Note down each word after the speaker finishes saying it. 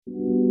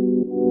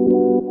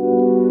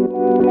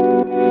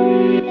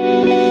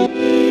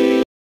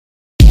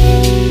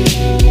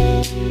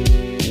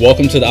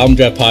Welcome to the Album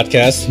Draft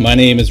Podcast. My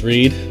name is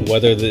Reed.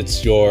 Whether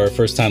it's your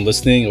first time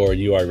listening or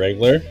you are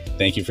regular,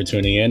 thank you for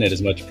tuning in. It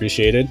is much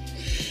appreciated.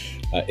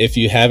 If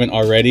you haven't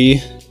already,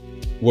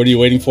 what are you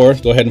waiting for?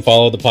 Go ahead and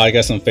follow the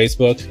podcast on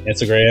Facebook,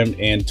 Instagram,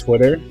 and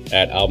Twitter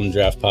at Album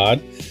Draft Pod.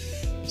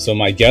 So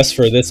my guest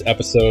for this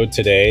episode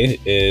today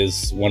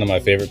is one of my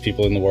favorite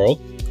people in the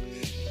world.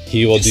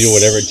 He will do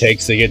whatever it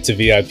takes to get to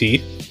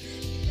VIP.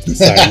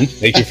 Simon,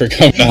 thank you for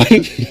coming on.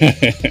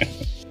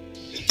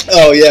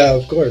 Oh yeah,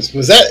 of course.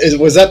 Was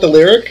that the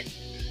lyric?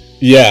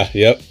 Yeah.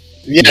 Yep.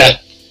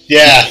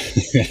 Yeah.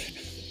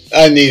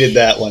 I needed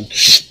that one.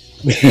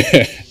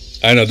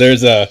 I know.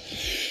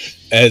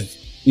 As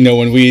you know,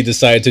 when we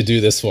decided to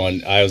do this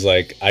one, I was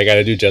like, I got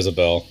to do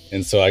Jezebel,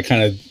 and so I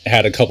kind of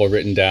had a couple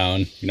written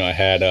down. You know, I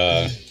had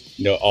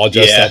all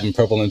dressed up in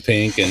purple and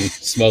pink, and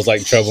smells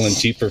like trouble and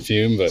cheap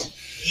perfume, but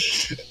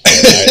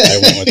I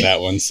went with that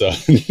one. So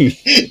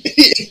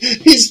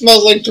he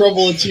smells like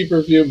trouble and cheap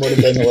perfume would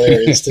have been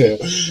hilarious too.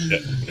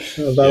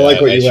 I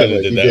like what you went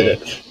with. You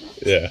did it.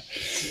 Yeah.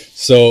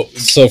 So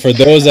for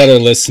those that are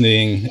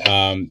listening,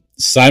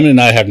 Simon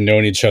and I have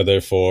known each other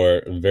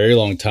for a very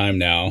long time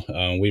now.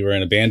 We were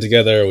in a band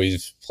together.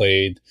 We've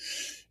played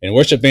in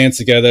worship bands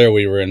together.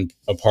 We were in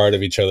a part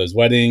of each other's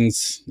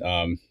weddings.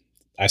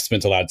 I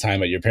spent a lot of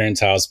time at your parents'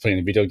 house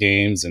playing video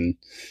games, and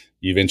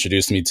you've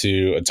introduced me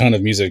to a ton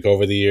of music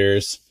over the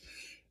years.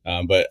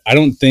 But I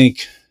don't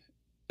think,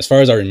 as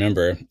far as I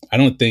remember, I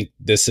don't think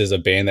this is a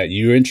band that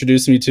you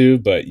introduced me to,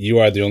 but you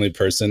are the only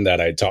person that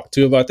I talked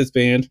to about this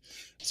band.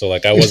 So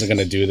like, I wasn't going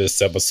to do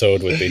this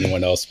episode with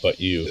anyone else but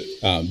you.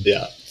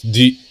 Yeah.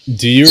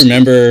 Do you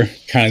remember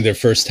kind of their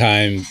first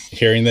time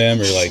hearing them,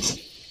 or like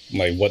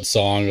what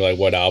song or like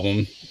what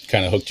album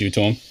kind of hooked you to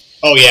them?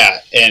 Oh yeah.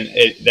 And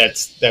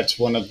that's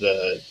one of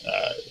the,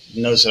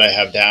 notes that I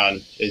have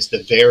down is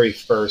the very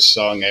first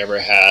song I ever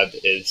had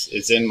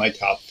is in my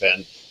top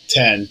 10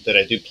 that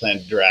I do plan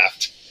to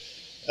draft.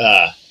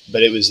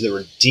 But it was the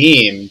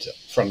Redeemed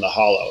from the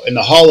Hollow, and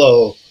the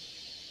Hollow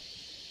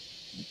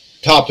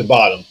top to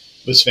bottom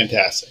was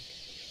fantastic,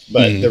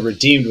 but the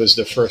Redeemed was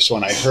the first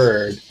one I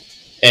heard,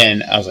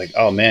 and I was like,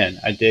 oh man,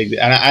 I dig it.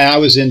 And I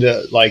was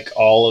into like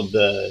all of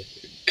the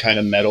kind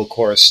of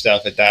metalcore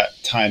stuff at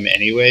that time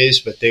anyways,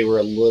 but they were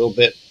a little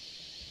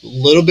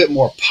bit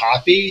more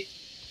poppy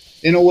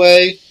in a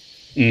way.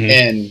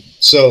 And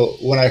so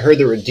when I heard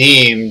the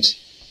Redeemed,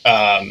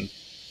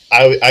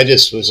 I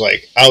just was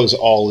like, I was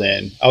all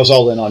in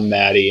on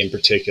Maddie in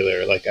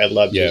particular. Like I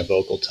loved his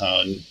vocal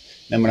tone.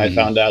 And when I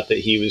found out that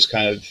he was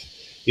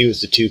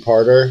the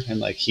two-parter, and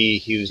like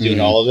he was doing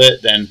all of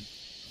it, then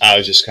I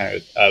was just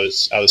I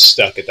was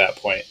stuck at that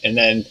point. And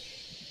then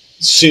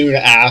soon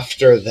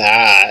after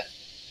that,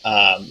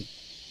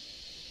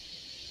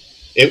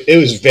 it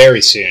was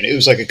very soon. It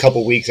was like a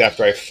couple weeks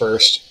after I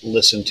first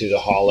listened to the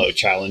Hollow,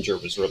 Challenger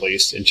was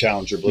released, and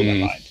Challenger blew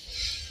my mind.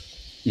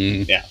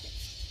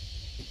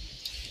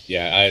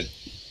 Yeah.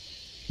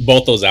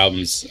 Both those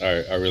albums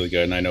are really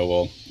good, and I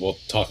know we'll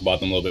talk about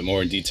them a little bit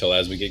more in detail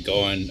as we get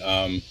going.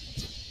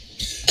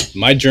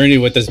 My journey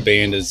with this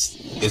band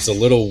is a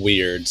little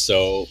weird.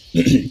 So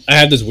I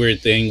have this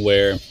weird thing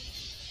where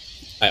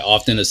I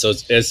often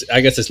associate.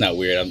 I guess it's not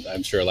weird.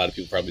 I'm sure a lot of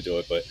people probably do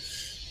it, but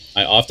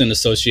I often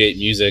associate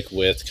music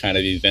with kind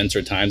of events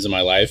or times in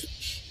my life.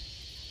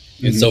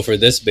 And so for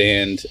this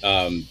band,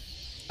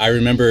 I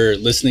remember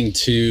listening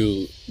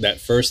to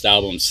that first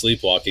album,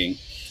 Sleepwalking,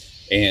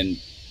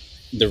 and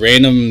the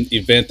random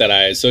event that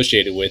I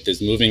associated with is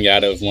moving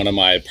out of one of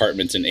my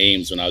apartments in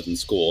Ames when I was in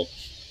school.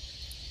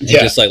 And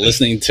just like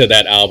listening to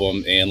that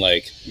album and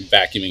like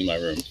vacuuming my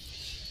room.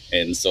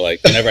 And so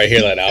like whenever I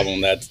hear that album,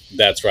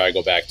 that's where I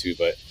go back to.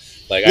 But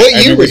like,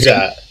 what year was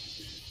that?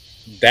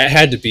 That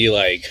had to be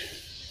like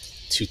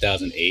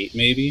 2008,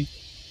 maybe.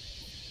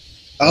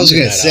 I was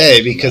going to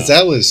say, because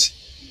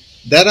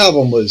that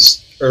album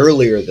was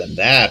earlier than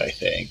that, I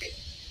think.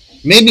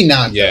 Maybe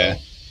not, though.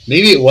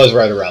 Maybe it was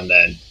right around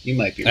then. You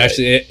might be right.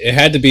 Actually, it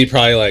had to be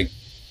probably like,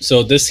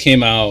 so this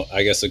came out,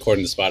 I guess,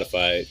 according to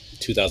Spotify,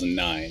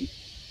 2009.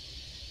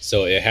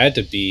 So it had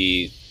to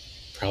be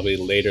probably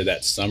later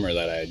that summer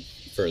that I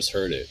first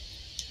heard it.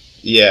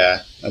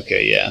 Yeah.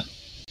 Okay, yeah.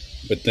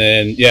 But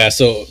then,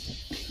 so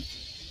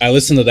I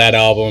listened to that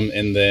album,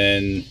 and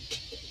then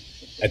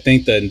I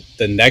think the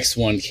next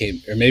one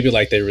came, or maybe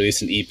like they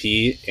released an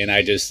EP, and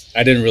I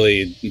didn't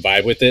really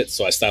vibe with it,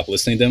 so I stopped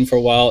listening to them for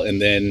a while,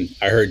 and then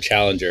I heard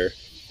Challenger,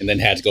 and then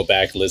had to go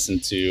back and listen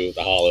to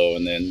The Hollow,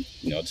 and then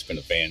just been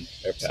a fan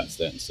ever since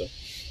then. So,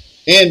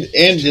 and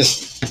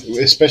just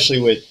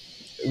especially with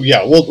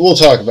we'll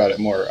talk about it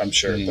more, I'm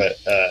sure, but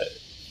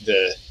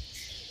the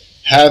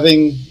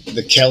having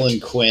the Kellen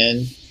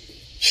Quinn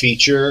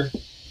feature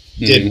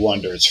did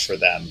wonders for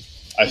them.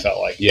 I felt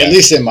like, at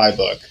least in my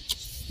book.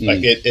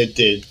 Like it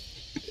did.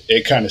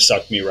 It kind of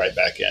sucked me right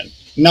back in.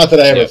 Not that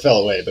I ever fell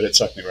away, but it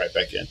sucked me right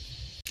back in.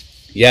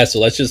 Yeah. So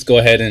let's just go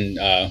ahead and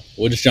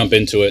we'll just jump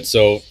into it.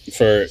 So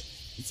for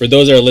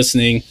those that are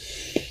listening,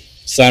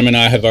 Simon and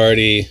I have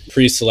already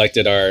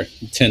pre-selected our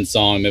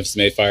 10-song Memphis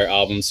May Fire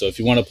album. So if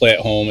you want to play at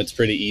home, it's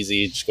pretty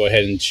easy. Just go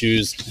ahead and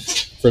choose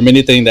from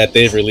anything that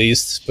they've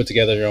released, put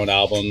together your own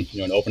album,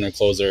 an opener,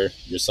 closer,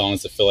 your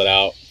songs to fill it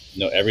out.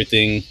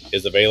 Everything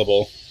is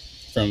available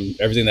from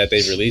everything that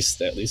they've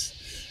released, at least.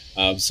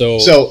 So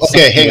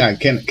okay, hang on.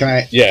 Can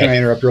I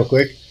interrupt real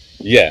quick?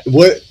 Yeah.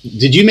 What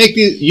did you make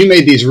these? You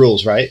made these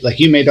rules, right? Like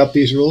you made up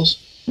these rules?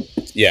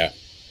 Yeah.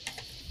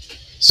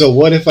 So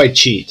what if I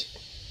cheat?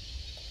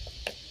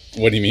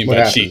 What do you mean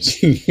by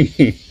cheat?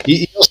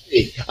 You'll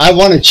see. I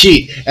want to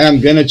cheat, and I'm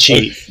going to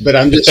cheat, but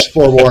I'm just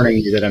forewarning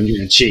you that I'm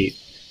going to cheat.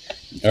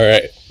 All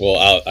right.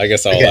 Well, I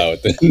guess I'll allow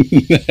it then.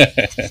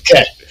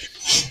 Okay.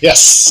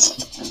 Yes.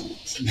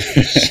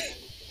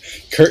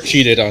 Kurt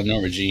cheated on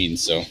Norma Jean,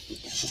 so.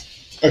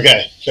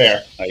 Okay,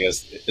 fair. I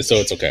guess so.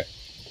 It's okay.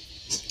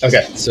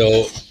 Okay.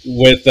 So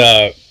with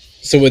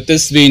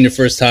this being your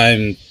first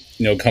time,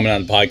 coming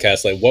on the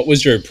podcast, like, what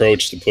was your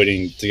approach to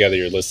putting together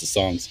your list of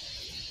songs?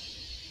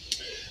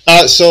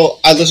 So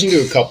I listened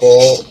to a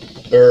couple,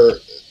 or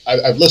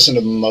I've listened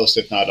to most,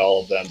 if not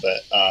all of them,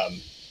 but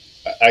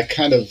I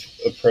kind of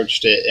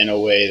approached it in a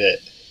way that.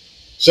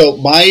 So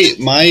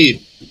my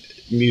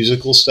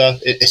musical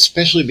stuff,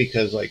 especially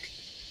because like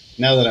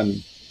now that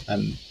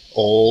I'm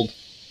old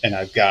and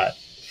I've got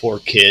 4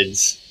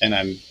 kids and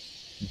I'm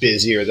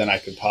busier than I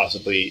could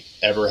possibly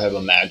ever have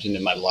imagined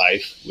in my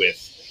life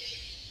with,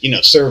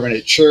 serving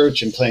at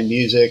church and playing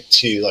music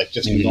to like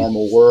just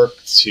normal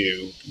work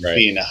to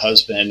being a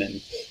husband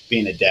and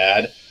being a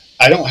dad.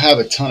 I don't have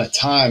a ton of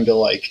time to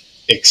like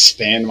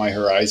expand my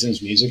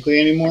horizons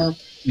musically anymore.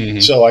 Mm-hmm.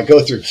 So I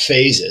go through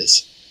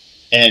phases,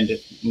 and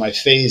my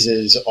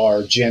phases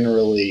are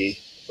generally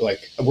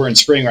like, we're in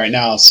spring right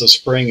now. So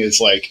spring is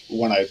like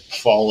when I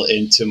fall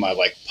into my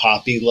like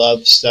poppy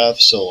love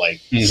stuff. So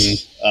like,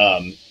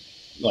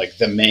 like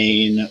The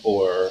Maine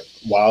or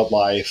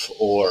Wildlife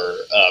or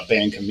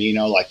Band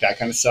Camino, like that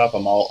kind of stuff.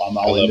 I'm all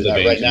into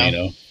that right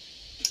Camino. Now.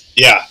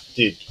 Yeah,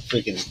 dude,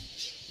 freaking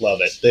love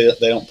it.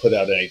 They don't put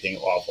out anything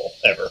awful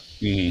ever.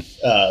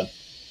 Mm-hmm.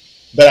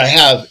 But I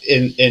have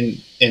in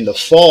the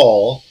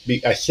fall.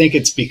 I think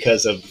it's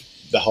because of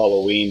the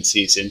Halloween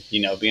season.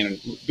 Being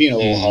a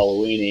little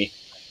Halloweeny,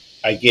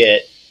 I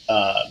get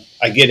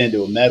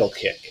into a metal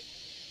kick.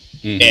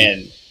 Mm-hmm.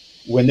 And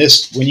when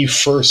you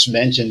first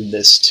mentioned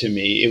this to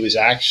me, it was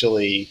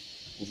actually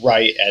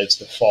right as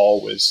the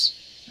fall was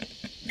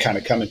kind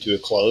of coming to a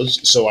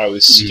close. So I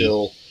was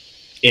still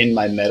in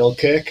my metal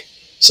kick.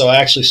 So I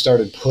actually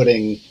started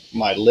putting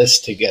my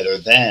list together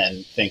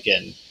then,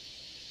 thinking,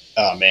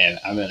 oh man,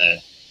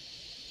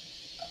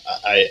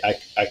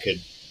 I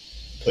could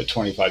put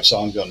 25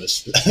 songs on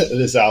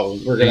this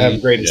album. We're going to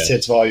have greatest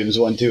hits volumes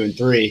 1, 2, and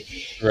 3.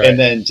 Right. And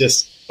then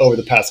just over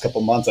the past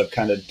couple months, I've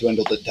kind of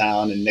dwindled it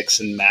down and mixed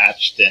and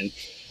matched. And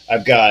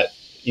I've got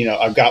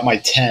my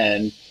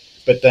 10,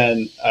 but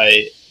then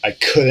I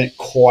couldn't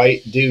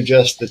quite do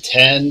just the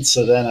 10.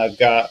 So then I've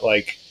got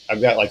like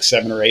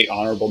 7 or 8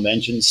 honorable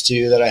mentions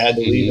too that I had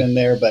to leave in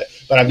there, but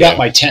I've got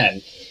my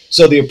 10.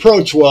 So the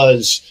approach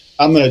was,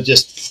 I'm going to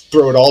just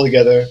throw it all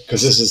together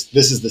because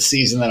this is the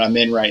season that I'm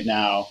in right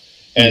now.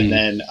 And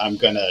then I'm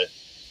going to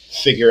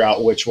figure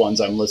out which ones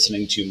I'm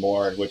listening to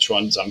more and which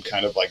ones I'm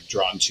kind of like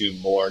drawn to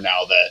more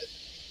now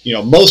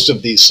that, most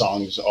of these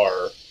songs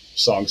are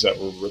songs that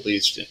were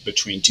released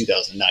between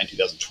 2009,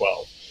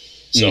 2012.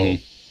 So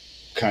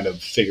kind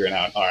of figuring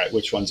out, all right,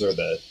 which ones are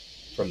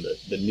from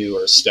the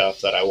newer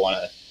stuff that I want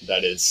to,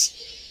 that is,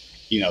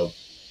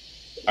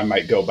 I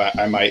might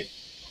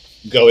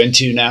go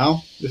into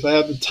now if I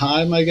have the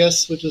time, I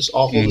guess, which is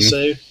awful to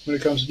say when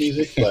it comes to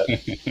music, but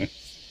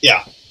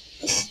yeah.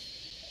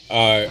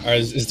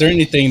 Is there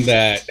anything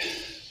that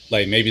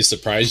like maybe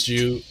surprised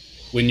you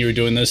when you were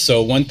doing this?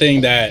 So one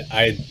thing that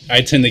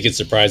I tend to get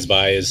surprised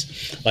by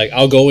is like,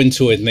 I'll go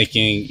into it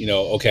thinking,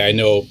 okay,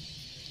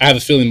 I have a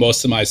feeling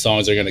most of my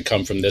songs are going to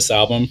come from this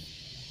album.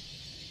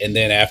 And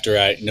then after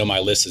I know my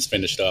list is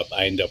finished up,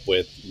 I end up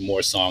with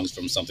more songs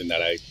from something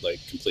that I like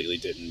completely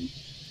didn't,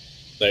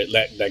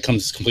 that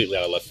comes completely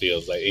out of left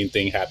field. Like,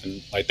 anything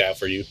happen like that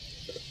for you?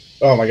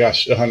 Oh my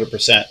gosh,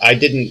 100%. I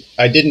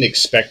didn't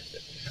expect.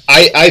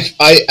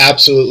 I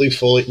absolutely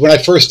fully. When I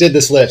first did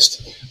this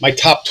list, my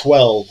top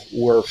 12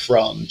 were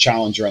from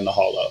Challenger and the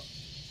Hollow.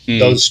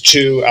 Those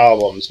 2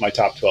 albums, my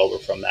top 12 were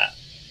from that.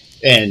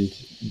 And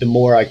the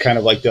more I kind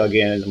of like dug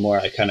in, and the more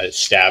I kind of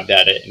stabbed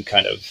at it and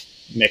kind of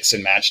mixed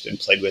and matched and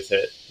played with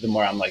it, the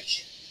more I'm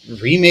like,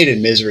 Remade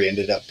in Misery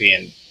ended up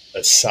being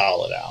a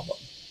solid album.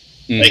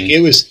 Like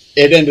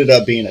it ended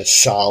up being a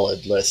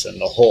solid listen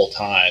the whole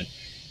time,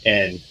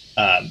 and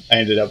I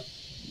ended up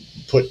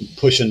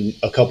pushing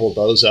a couple of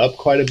those up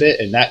quite a bit,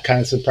 and that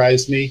kind of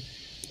surprised me.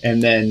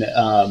 And then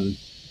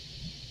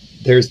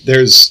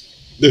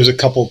there's a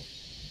couple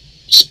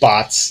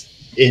spots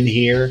in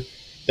here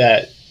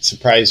that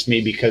surprised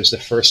me because the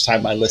first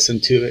time I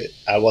listened to it,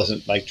 I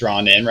wasn't like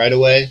drawn in right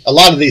away. A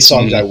lot of these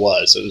songs it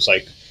was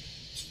like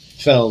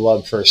fell in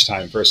love first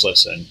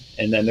listen,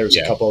 and then there was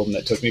a couple of them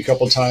that took me a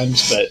couple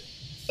times, but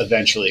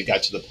eventually it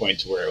got to the point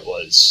to where it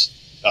was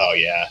oh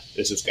yeah,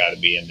 this has got to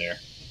be in there.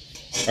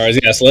 All right,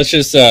 yeah. So let's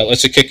just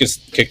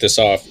kick this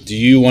off. Do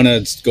you want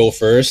to go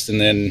first,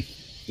 and then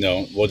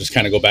we'll just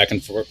kind of go back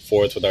and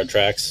forth with our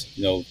tracks.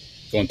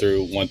 Going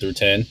through 1 through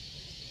 10.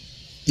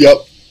 Yep,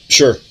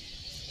 sure.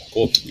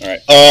 Cool. All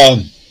right.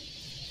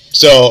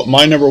 So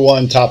my number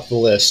one top of the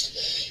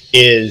list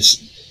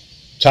is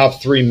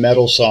top 3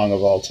 metal song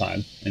of all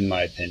time, in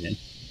my opinion,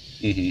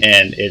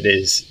 and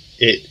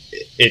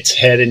it's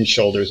head and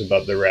shoulders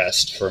above the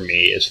rest for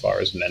me as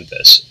far as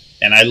Memphis.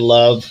 And I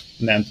love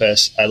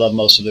Memphis. I love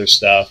most of their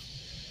stuff,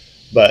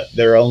 but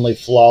their only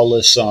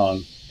flawless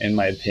song, in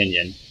my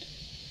opinion,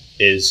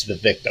 is "The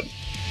Victim."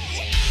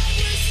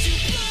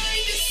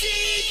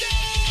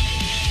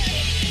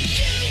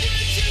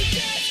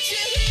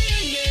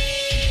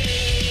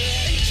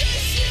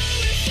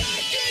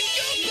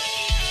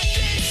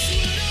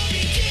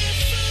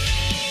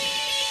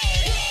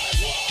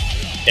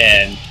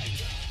 And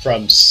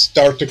from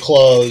start to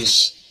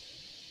close,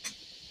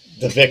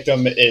 The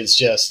Victim is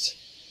just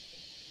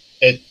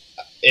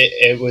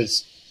it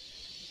was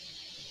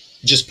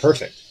just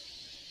perfect.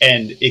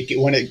 And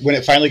when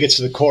it finally gets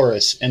to the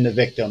chorus and The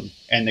Victim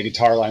and the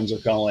guitar lines are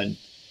going,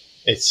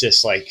 it's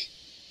just like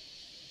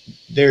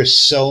there's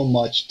so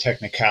much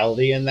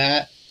technicality in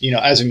that.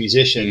 As a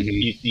musician,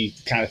 you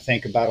kind of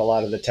think about a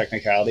lot of the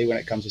technicality when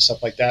it comes to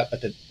stuff like that,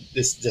 but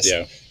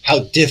how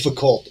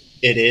difficult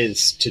it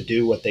is to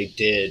do what they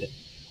did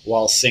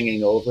while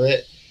singing over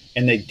it.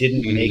 And they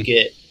didn't make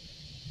it,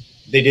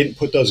 they didn't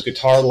put those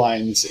guitar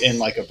lines in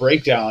like a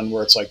breakdown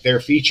where it's like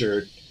they're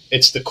featured.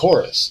 It's the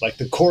chorus. Like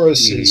the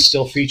chorus is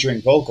still featuring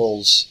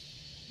vocals,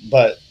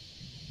 but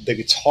the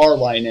guitar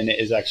line in it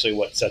is actually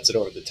what sets it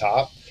over the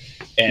top.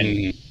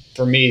 And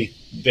for me,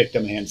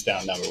 Victim, hands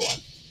down, number one.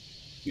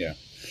 Yeah.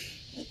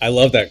 I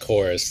love that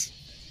chorus.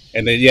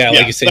 And then,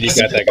 like you said, you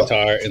got that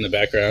guitar in the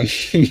background.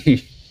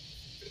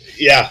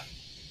 Yeah.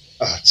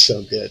 Oh, it's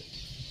so good.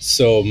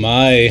 So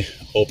my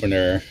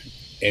opener,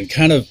 and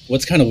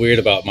what's kind of weird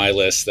about my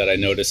list that I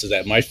noticed is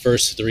that my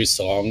first 3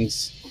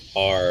 songs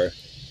are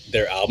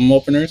their album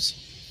openers,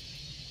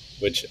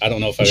 which I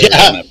don't know if I've ever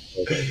done that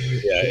before, but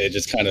it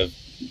just kind of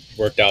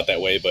worked out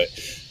that way. But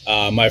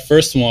my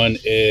first one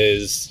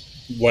is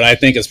what I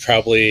think is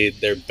probably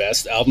their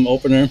best album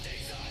opener,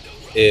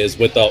 is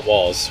 "Without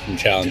Walls" from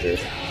Challenger.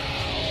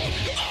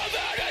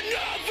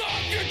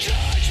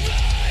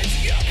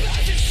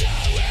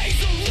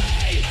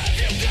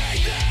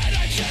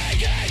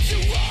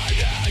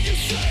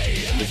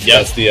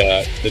 That's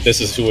the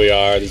 "This Is Who We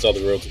Are, These Are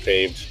the Roads We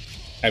Paved."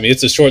 I mean,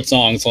 it's a short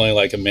song. It's only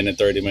like a minute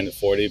 30, minute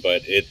 40,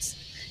 but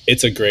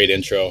it's a great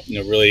intro.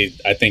 Really,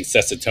 I think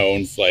sets the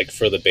tone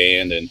for the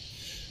band, and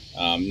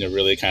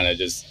really kind of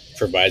just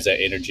provides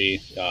that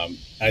energy.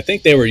 I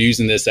think they were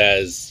using this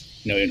as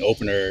an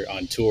opener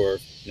on tour.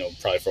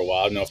 Probably for a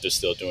while. I don't know if they're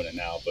still doing it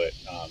now, but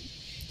I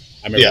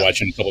remember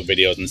watching a couple of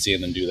videos and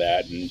seeing them do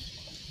that, and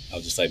I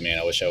was just like, man,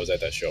 I wish I was at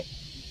that show.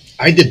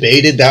 I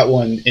debated that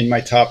one in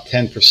my top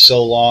 10 for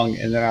so long,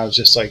 and then I was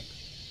just like,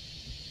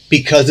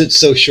 because it's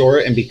so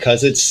short and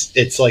because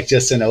it's like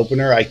just an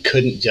opener, I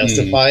couldn't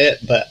justify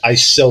it, but I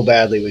so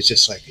badly was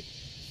just like,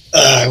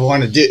 I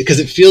want to do it because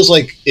it feels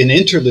like an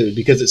interlude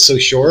because it's so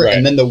short,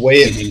 and then the way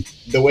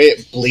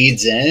it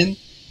bleeds in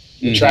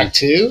track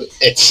 2,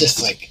 it's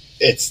just like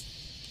it's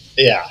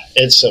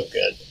so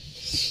good.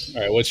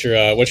 All right, what's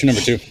your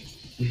number 2?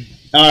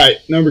 All right,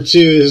 number 2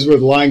 is where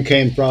the line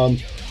came from,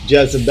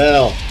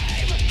 Jezebel.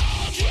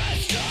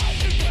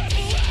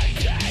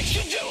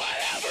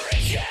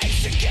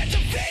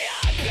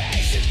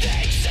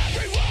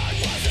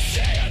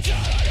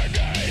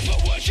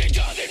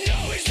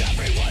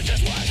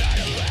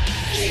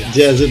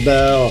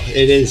 Jezebel.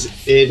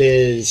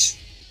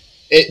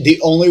 The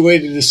only way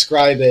to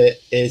describe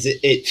it is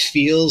it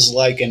feels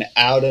like an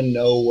out of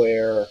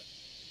nowhere.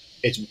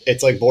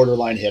 It's like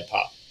borderline hip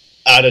hop,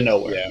 out of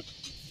nowhere.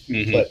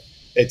 Yeah. But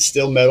it's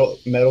still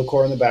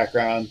metalcore in the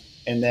background,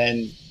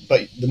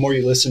 but the more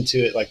you listen to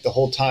it, like the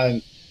whole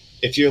time,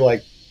 if you're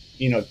like,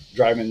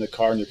 driving in the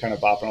car and you're kind of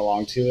bopping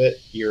along to it,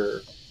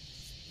 you're,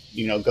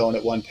 going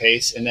at one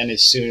pace, and then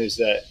as soon as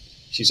that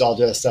she's all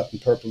dressed up in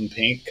purple and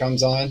pink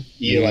comes on,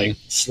 you like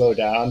slow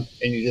down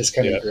and you just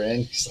kind of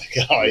grin. It's like,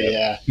 oh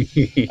yeah,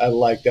 I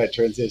like that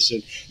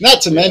transition.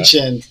 Not to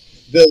mention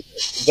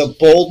the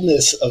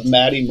boldness of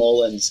Matty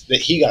Mullins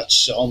that he got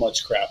so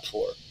much crap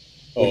for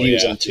when he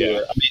was on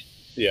tour.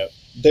 Yeah. I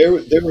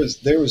mean,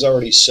 there was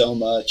already so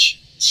much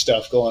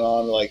stuff going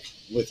on, like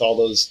with all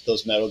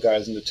those metal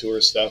guys in the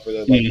tour stuff, where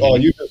they're like, oh,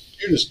 you're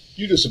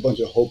just a bunch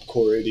of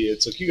hopecore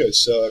idiots. Like, you guys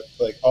suck.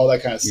 Like all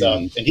that kind of stuff.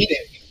 And he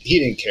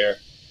didn't care.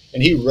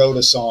 And he wrote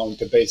a song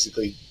to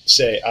basically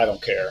say, I don't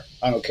care.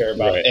 I don't care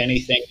about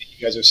anything that you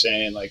guys are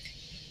saying. Like,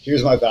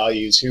 here's my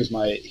values. Here's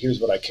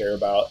what I care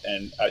about.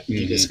 And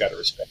you just got to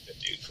respect the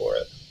dude for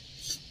it.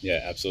 Yeah,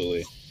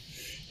 absolutely.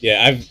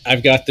 Yeah,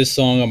 I've got this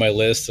song on my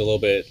list a little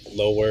bit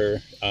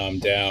lower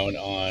down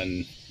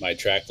on my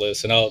track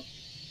list. And I'll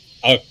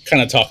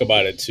kind of talk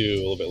about it too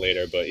a little bit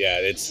later. But yeah,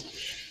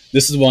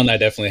 this is one I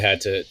definitely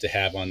had to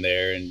have on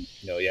there. And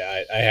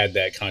yeah, I had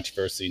that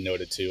controversy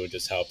noted too,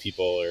 just how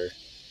people are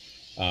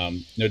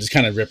just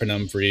kind of ripping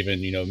him for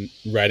even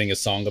writing a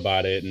song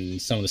about it,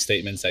 and some of the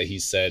statements that he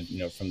said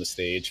from the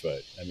stage.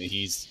 But I mean,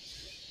 he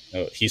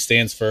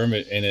stands firm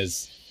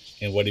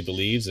in what he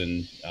believes,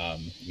 and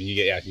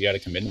you got to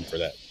commend him for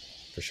that,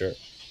 for sure.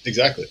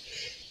 Exactly.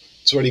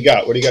 So what do you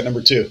got? What do you got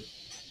number 2?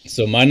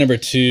 So my number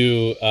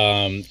 2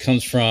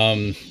 comes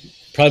from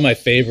probably my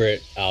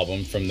favorite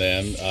album from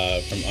them,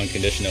 from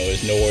Unconditional,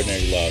 is No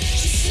Ordinary Love.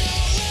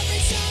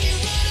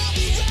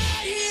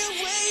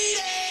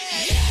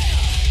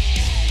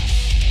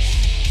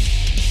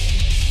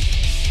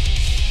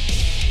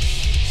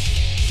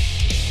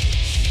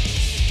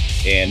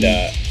 And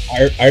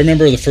I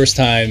remember the first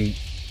time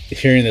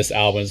hearing this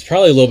album. It's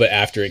probably a little bit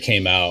after it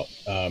came out.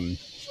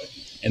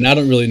 And I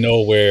don't really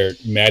know where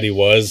Maddie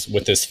was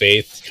with his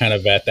faith kind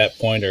of at that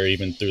point, or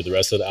even through the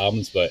rest of the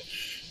albums. But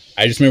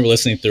I just remember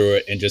listening through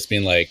it and just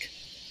being like,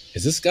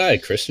 is this guy a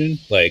Christian?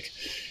 Like,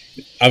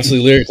 obviously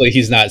lyrically,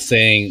 he's not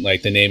saying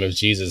like the name of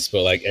Jesus,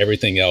 but like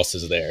everything else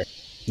is there.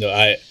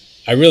 I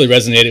really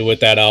resonated with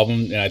that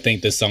album. And I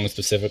think this song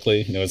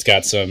specifically, it's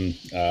got some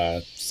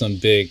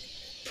big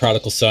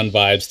prodigal son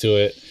vibes to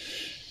it.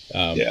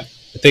 Yeah.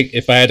 I think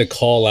if I had to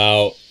call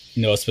out,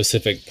 a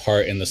specific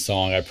part in the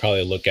song, I'd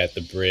probably look at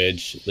the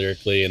bridge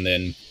lyrically. And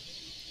then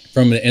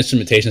from an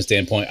instrumentation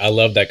standpoint, I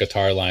love that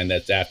guitar line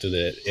that's after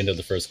the end of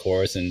the first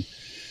chorus, and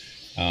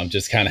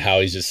just kind of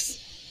how he's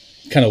just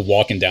kind of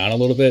walking down a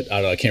little bit. I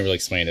don't know, I can't really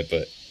explain it,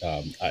 but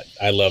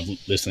I love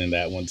listening to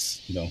that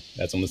once,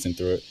 as I'm listening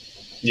through it.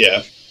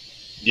 Yeah.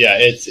 Yeah.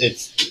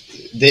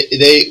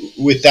 They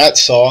with that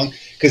song,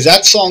 because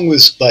that song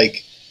was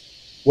like,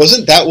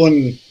 wasn't that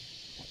one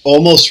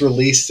almost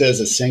released as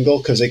a single?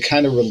 Because they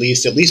kind of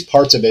released at least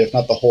parts of it, if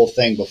not the whole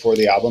thing, before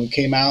the album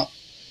came out.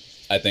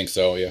 I think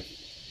so, yeah.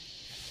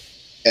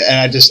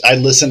 And I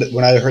listened,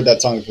 when I heard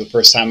that song for the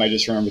first time, I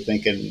just remember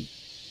thinking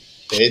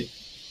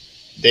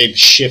they've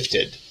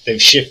shifted their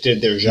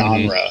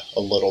genre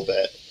a little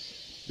bit,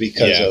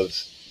 because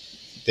of,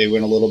 they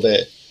went a little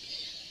bit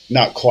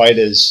not quite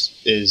as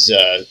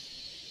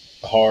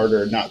hard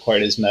or not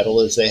quite as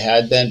metal as they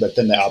had been, but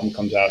then the album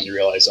comes out and you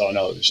realize, oh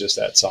no, it was just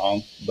that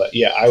song. But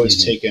yeah, I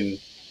was taken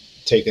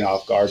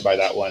off guard by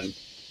that one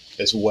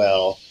as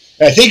well.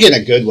 And I think in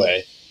a good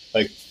way,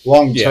 like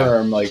long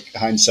term, like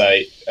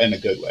hindsight, in a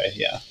good way.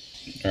 Yeah.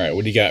 All right.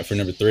 What do you got for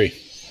number 3?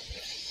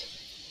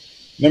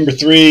 Number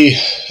 3,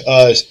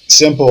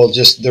 simple,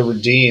 just The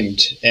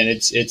Redeemed. And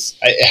it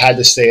had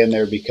to stay in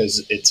there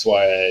because it's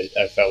why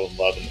I fell in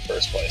love in the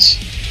first place.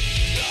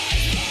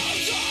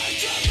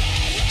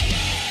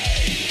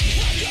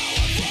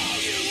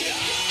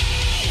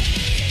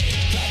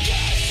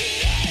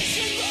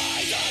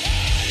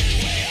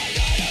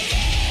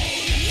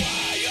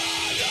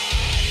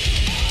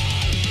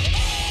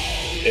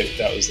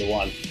 That was the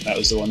one. That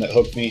was the one that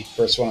hooked me.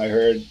 First one I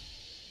heard,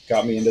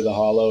 got me into the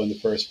Hollow in the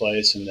first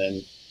place, and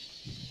then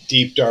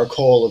deep dark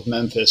hole of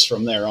Memphis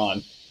from there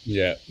on.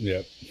 Yeah.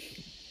 I'm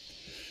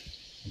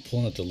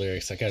pulling up the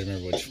lyrics. I gotta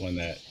remember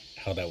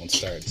how that one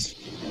starts.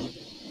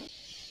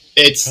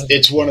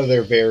 It's one of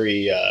their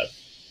very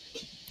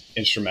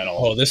instrumental.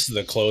 Oh, this is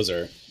the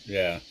closer.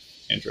 Yeah.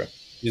 Intro.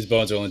 These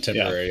bones are only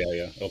temporary.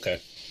 Yeah.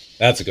 Okay.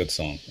 That's a good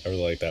song. I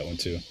really like that one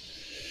too.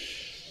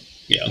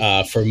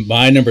 Yeah. For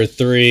my number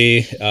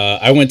 3,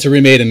 I went to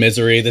Remade in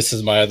Misery. This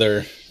is my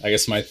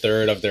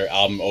third of their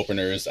album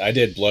openers. I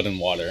did Blood and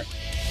Water.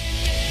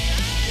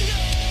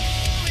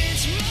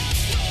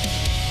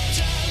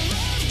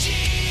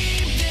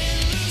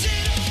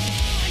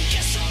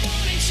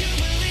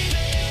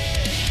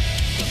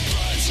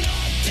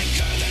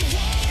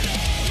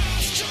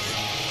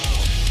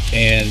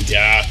 And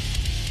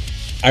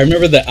I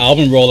remember the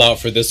album rollout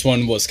for this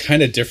one was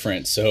kind of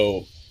different.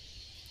 So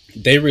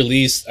they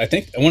released, I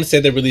want to say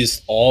they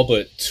released all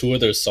but 2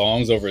 of their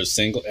songs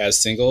as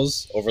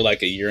singles over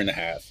like a year and a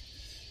half.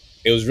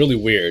 It was really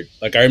weird.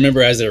 Like, I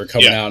remember as they were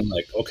coming out, I'm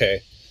like, okay,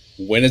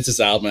 when is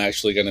this album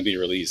actually going to be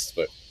released?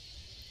 But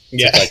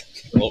like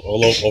a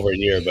little over a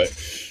year. But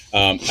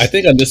I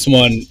think on this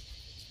one,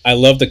 I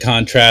love the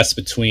contrast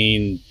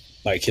between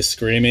like his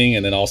screaming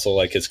and then also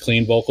like his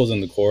clean vocals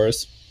in the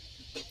chorus,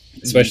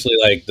 especially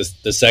like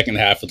the second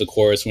half of the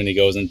chorus when he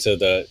goes into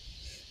the,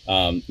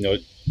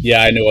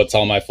 yeah, I know it's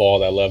all my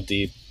fault. I love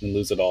deep and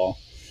lose it all.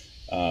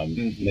 And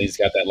then he's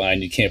got that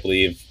line, you can't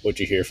believe what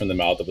you hear from the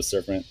mouth of a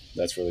serpent.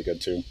 That's really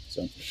good too.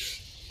 So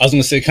I was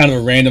going to say kind of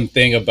a random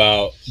thing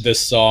about this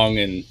song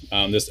and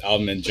this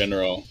album in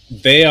general.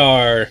 They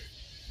are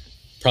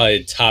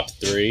probably top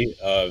 3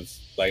 of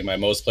like my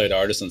most played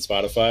artists on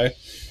Spotify,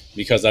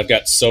 because I've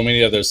got so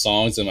many of their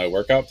songs in my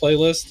workout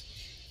playlist.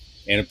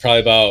 And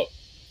probably about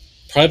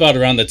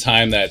around the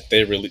time that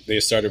they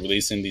started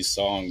releasing these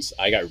songs,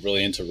 I got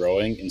really into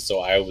rowing, and so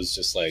I was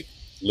just like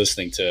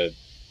listening to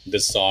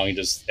this song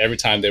just every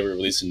time they would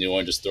release a new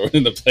one, just throw it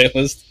in the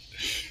playlist.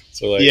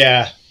 So like,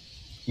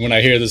 when I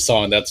hear this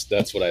song,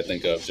 that's what I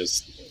think of,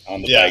 just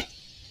on the bike,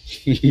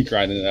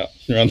 grinding it out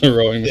around the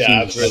rowing machine.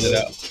 Yeah, absolutely.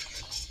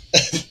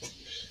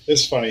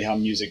 It's funny how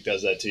music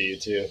does that to you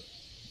too.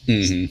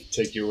 Hmm.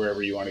 Take you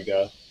wherever you want to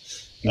go.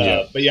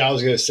 Yeah. But yeah, I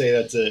was gonna say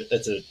that's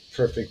a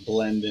perfect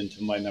blend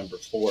into my number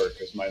four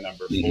because my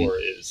number Hmm. four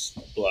is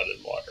Blood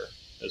and Water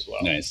as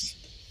well. Nice.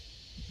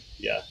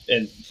 Yeah,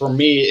 and for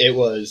me, it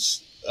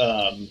was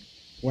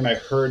when I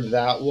heard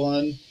that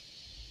one,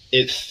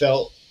 it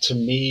felt to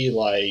me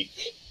like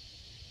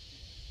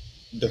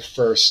the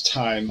first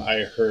time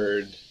I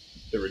heard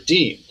The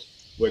Redeemed,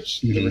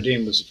 which The Hmm.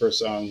 Redeemed was the first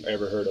song I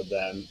ever heard of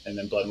them, and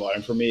then Blood and Water.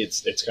 And for me,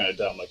 it's kind of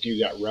dumb. Like you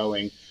got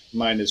rowing,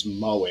 mine is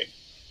mowing,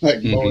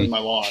 like Hmm. mowing my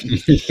lawn.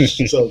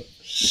 So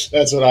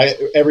that's what I.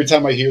 Every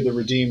time I hear The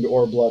Redeemed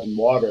or Blood and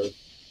Water,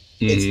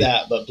 it's Hmm.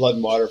 that. But Blood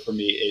and Water for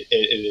me,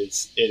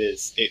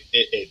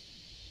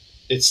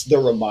 it's the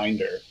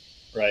reminder,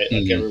 right?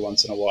 Like Hmm. every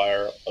once in a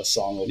while, a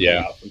song will come Yeah.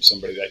 out from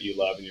somebody that you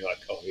love, and you're like,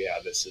 oh yeah,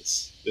 this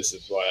is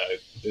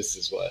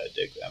why I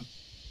dig them.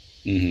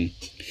 Hmm.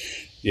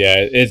 Yeah,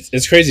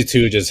 it's crazy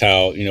too, just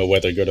how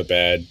whether good or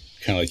bad,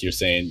 kind of like you're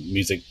saying,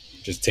 music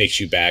just takes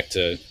you back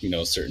to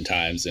certain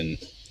times, and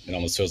it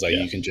almost feels like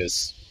Yeah, you can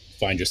just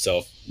find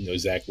yourself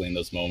exactly in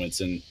those moments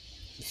and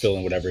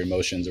feeling whatever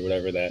emotions or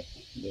whatever that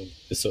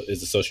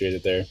is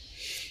associated there.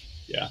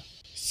 yeah.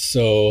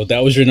 So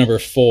that was your number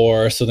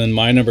four. So then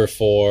my number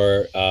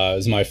four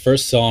is my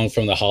first song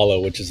from The Hollow,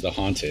 which is The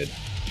Haunted.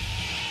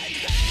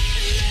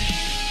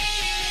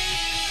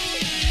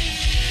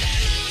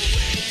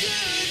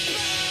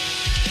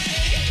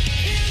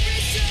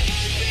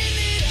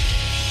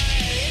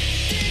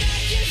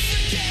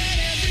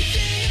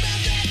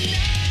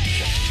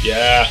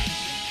 Yeah.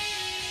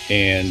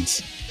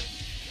 And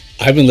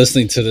I've been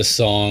listening to this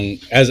song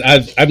as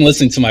I've been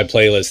listening to my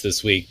playlist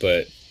this week,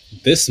 but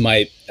this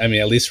might, I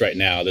mean, at least right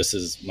now, this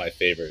is my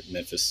favorite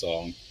Memphis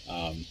song.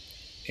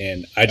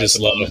 And I At just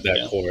the love moment, that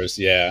yeah. chorus.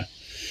 Yeah.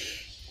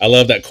 I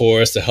love that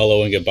chorus, the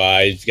hello and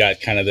goodbye. You've got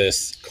kind of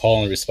this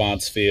call and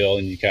response feel,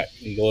 and you got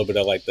a little bit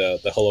of like the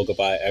hello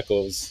goodbye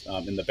echoes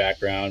in the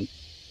background.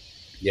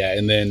 Yeah.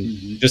 And then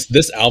Mm-hmm. just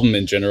this album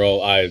in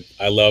general, I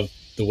love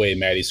the way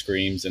Maddie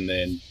screams, and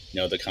then,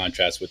 the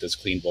contrast with his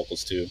clean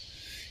vocals too.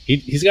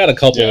 He's got a Yeah,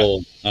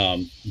 couple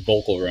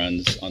vocal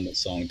runs on the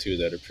song too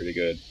that are pretty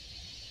good.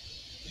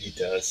 he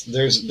does.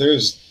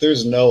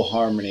 There's no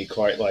harmony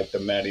quite like the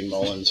Matty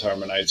Mullins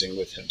harmonizing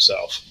with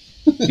himself.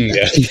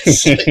 Yeah.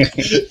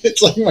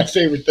 It's like my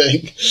favorite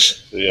thing.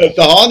 Yeah. But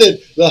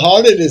the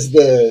haunted is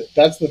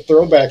that's the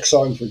throwback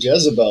song for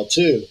Jezebel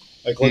too.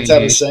 Like let's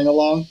have a Hmm. sing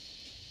along.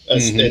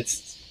 That's Hmm.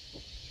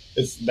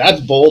 it's that's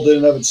bold in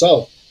and of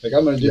itself. Like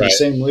I'm going to do the Right.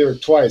 same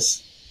lyric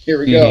twice. Here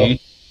we Hmm. go.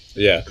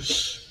 Yeah.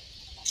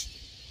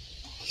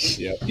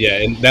 Yeah.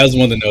 Yeah. And that was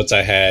one of the notes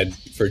I had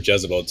for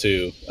Jezebel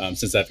too.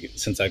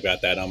 Since I've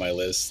got that on my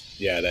list.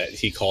 Yeah, that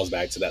he calls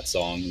back to that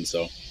song, and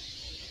so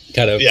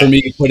kind of for Yeah,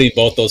 me putting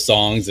both those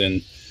songs,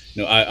 and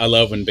I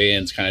love when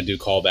bands kind of do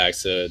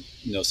callbacks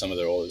to some of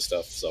their older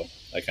stuff. So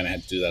I kind of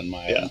had to do that on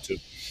my yeah. own too.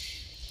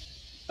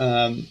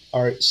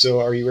 All right.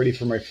 So are you ready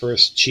for my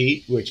first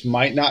cheat, which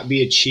might not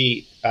be a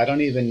cheat? I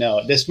don't even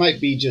know. This might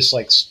be just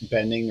like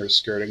bending or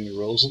skirting the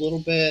rules a little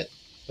bit,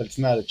 but it's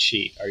not a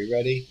cheat. Are you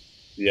ready?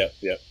 Yep.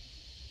 Yep.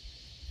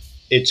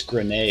 It's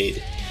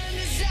Grenade.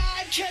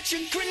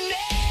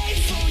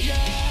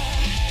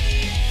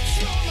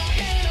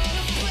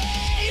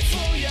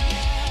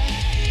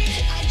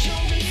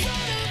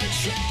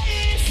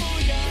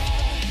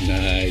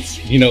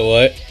 Nice. You know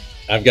what?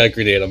 I've got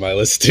Grenade on my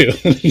list too.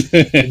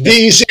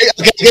 Do you see?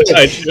 Okay,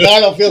 I good. do. Now I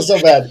don't feel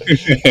so bad.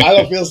 I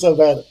don't feel so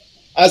bad.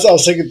 As I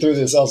was thinking through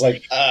this, I was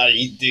like,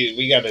 dude,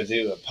 we got to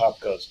do a Pop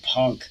Goes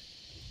Punk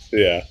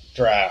Yeah.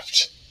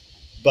 draft.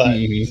 But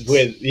Hmm.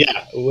 when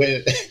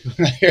when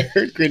I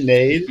heard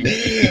Grenade,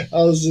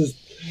 I was just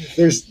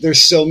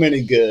there's so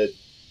many good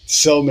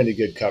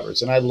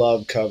covers, and I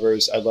love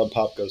covers. I love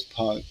Pop Goes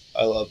Punk.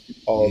 I love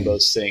all of Hmm.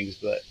 those things.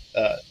 But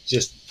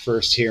just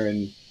first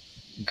hearing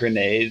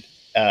Grenade,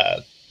 I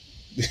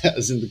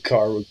was in the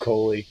car with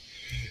Coley,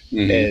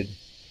 Hmm. and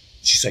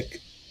she's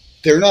like,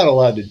 "They're not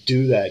allowed to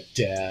do that,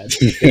 Dad.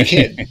 They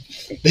can't.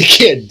 They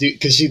can't do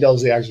because she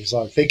knows the actual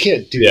song. They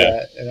can't do Yeah.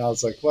 that." And I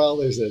was like, "Well,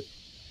 there's a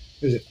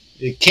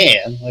it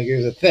can like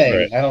there's a Right.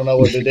 thing. I don't know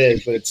what it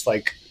is, but it's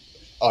like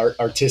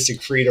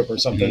artistic freedom or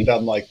something Hmm.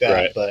 dumb like that.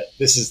 Right. But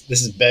this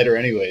is better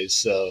anyways.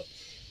 So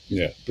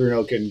Yeah.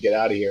 Bruno can get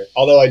out of here.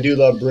 Although I do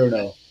love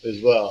Bruno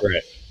as well.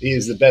 Right. He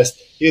is the best.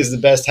 He is the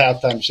best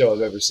halftime show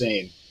I've ever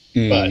seen.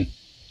 But Mm.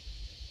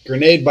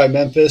 Grenade by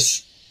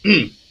Memphis,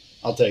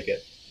 I'll take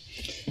it.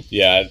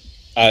 Yeah.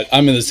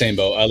 I'm in the same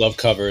boat. I love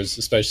covers,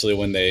 especially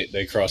when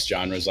they cross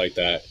genres like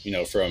that.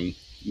 From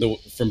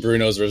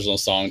Bruno's original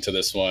song to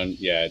this one.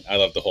 Yeah, I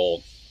love the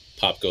whole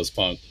pop goes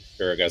punk,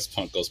 or I guess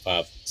punk goes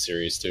pop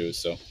series too.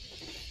 So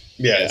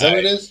Yeah, yeah, is that what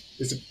it is?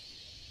 Is it?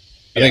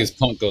 I Yeah, think it's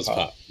punk goes pop.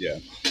 pop. Yeah.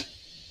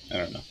 I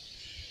don't know.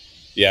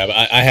 Yeah, but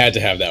I had to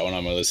have that one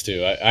on my list too.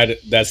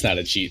 That's not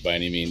a cheat by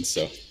any means.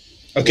 So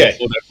we'll, Okay.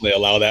 we'll definitely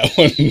allow that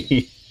one.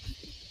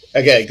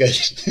 Okay.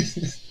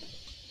 Good.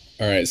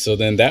 All right, so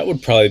then that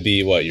would probably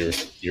be what your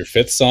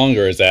fifth song,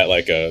 or is that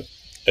like a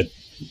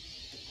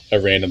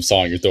random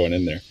song you're throwing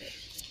in there?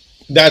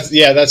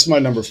 that's my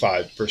number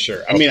 5 for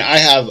sure. I mean, I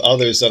have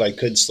others that I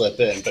could slip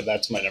in, but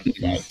that's my number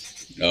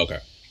 5. Okay.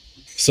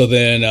 So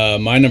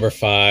then my number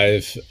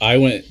 5, I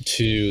went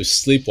to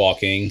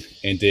sleepwalking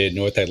and did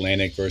North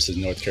Atlantic versus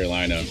North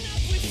Carolina.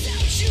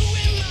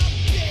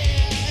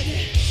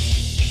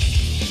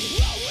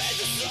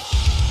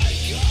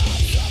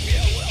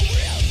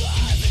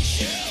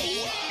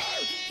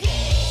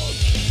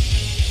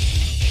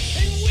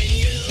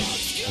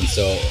 And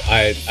so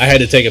I had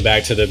to take it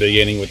back to the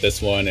beginning with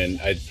this one,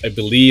 and I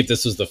believe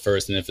this was the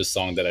first Memphis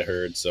song that I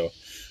heard. So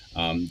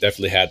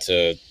definitely had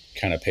to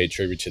kind of pay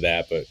tribute to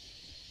that, but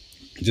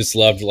just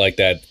loved like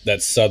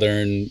that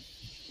southern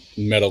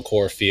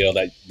metalcore feel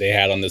that they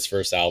had on this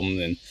first album.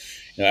 And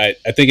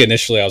I think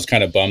initially I was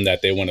kind of bummed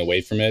that they went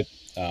away from it,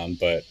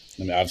 but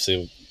I mean,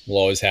 obviously we'll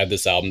always have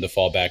this album to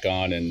fall back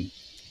on, and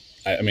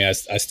I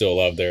still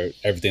love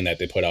everything that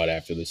they put out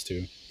after this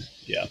too.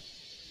 Yeah,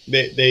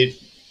 they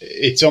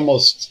it's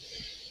almost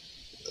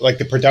like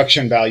the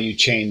production value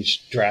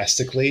changed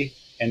drastically,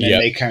 and then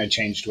they kind of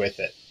changed with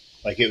it.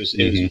 Like it was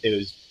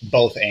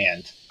both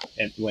and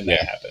when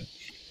that happened.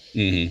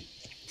 Mm-hmm.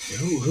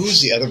 Who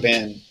was the other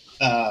band?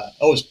 It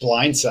was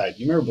Blindside.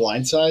 You remember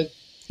Blindside?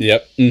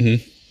 Yep.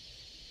 Mm-hmm.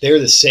 They were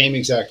the same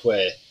exact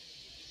way.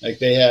 Like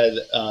they had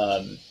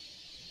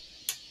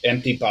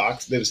Empty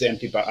Box. There was the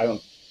Empty Box.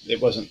 That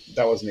wasn't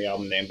the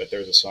album name, but there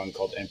was a song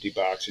called Empty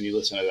Box, and you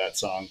listen to that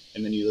song,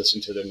 and then you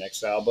listen to their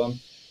next album,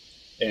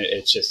 and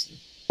it's just,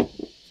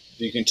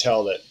 you can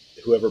tell that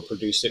whoever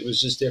produced it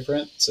was just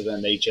different. So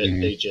then they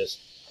just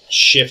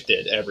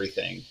shifted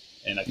everything,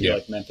 and I feel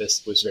like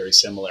Memphis was very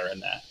similar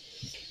in that.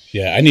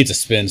 Yeah, I need to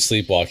spin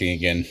Sleepwalking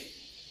again.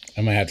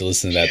 I might have to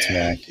listen to that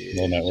tomorrow.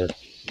 Little Network.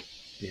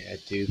 Yeah,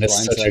 dude.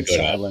 That's such a good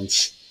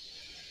Silence.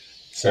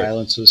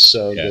 Silence was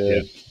so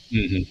good. Yeah.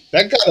 Mm-hmm.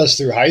 That got us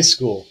through high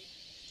school.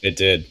 It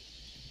did.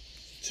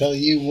 Tell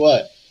you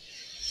what.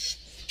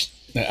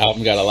 That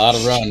album got a lot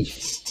of run.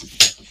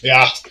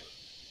 Yeah.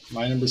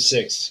 My number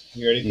 6.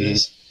 You ready for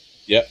this?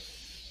 Yep.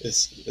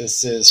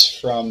 This is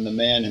from the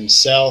man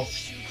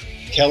himself,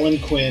 Kellen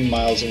Quinn,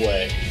 Miles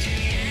Away.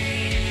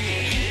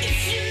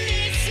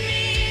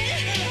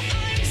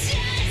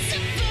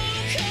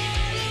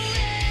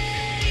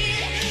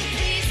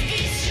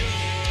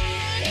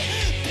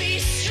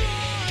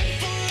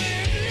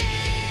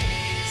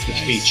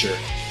 Feature.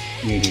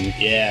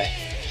 Mm-hmm. Yeah,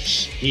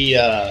 he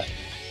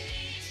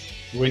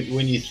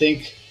when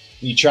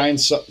you try and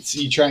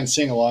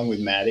sing along with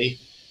Maddie,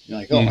 you're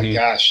like, oh my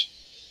gosh,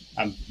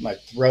 my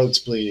throat's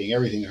bleeding,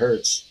 everything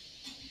hurts,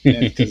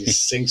 because he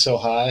sings so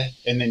high.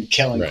 And then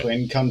Kellen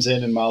Quinn comes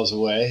in and Miles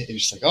Away, and you're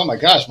just like, oh my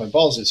gosh, my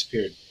balls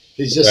disappeared.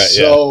 He's just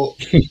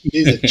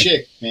he's a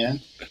chick,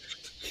 man.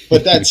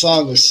 But that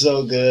song was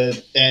so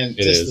good, and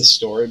the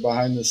story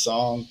behind the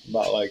song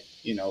about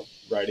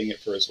writing it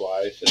for his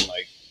wife and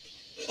like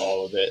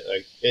all of it,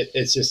 like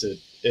it's just a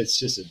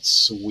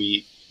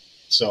sweet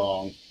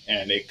song,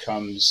 and it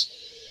comes,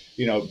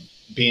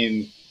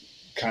 being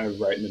kind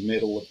of right in the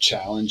middle of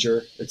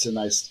Challenger. It's a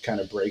nice kind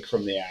of break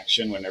from the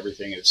action when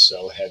everything is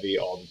so heavy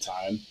all the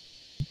time.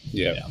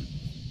 Yeah,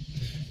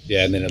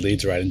 and then it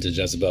leads right into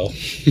Jezebel.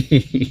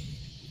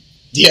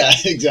 Yeah,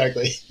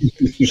 exactly.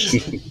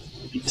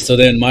 So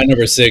then my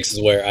number 6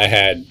 is where I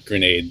had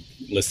Grenade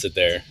listed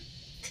there.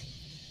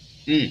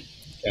 Kind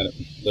of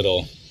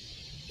little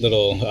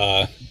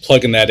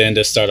plugging that in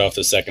to start off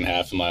the second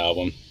half of my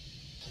album.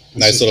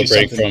 Nice little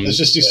break from. Let's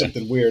just do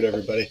something weird,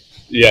 everybody.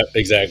 Yep,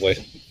 exactly.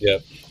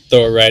 Yep.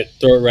 Throw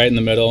it right in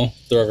the middle,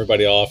 throw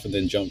everybody off, and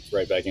then jump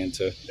right back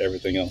into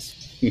everything else.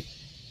 All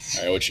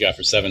right, what you got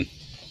for 7?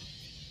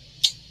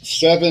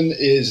 7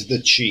 is The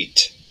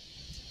Cheat.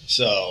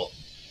 So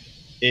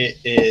it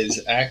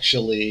is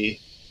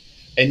actually,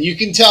 and you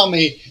can tell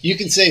me, you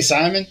can say,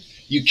 Simon,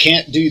 you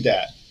can't do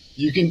that.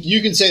 You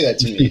can say that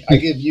to me. I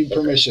give you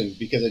permission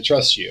because I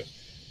trust you.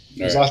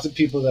 There's lots of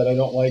people that I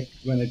don't like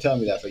when they tell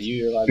me that, but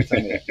you're allowed to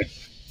tell me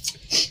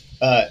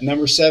that.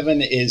 Number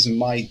 7 is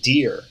My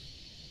Dear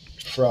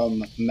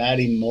from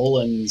Maddie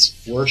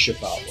Mullen's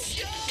Worship album.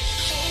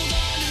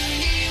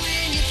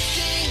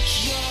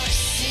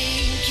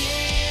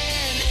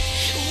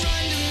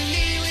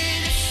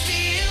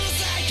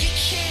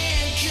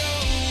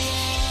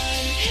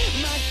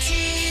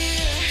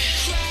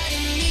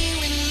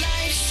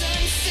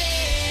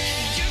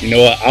 You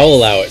know what? I'll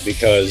allow it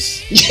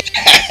because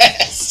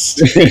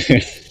yes.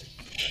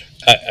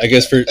 I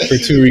guess for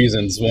 2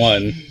 reasons.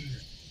 One,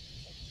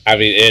 I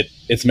mean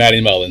it's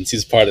Matty Mullins.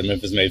 He's part of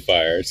Memphis May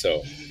Fire,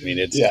 so I mean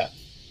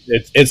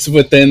it's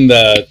within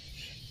the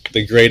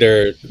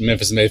greater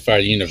Memphis May Fire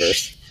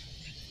universe.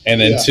 And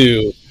then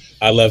 2,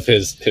 I love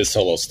his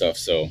solo stuff,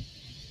 so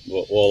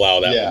we'll allow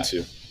that one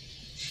too.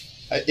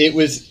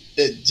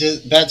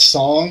 That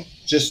song,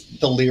 just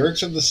the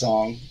lyrics of the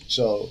song.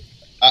 So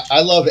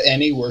I love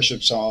any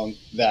worship song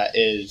that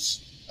is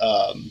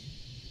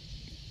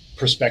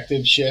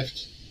perspective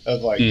shift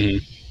of like,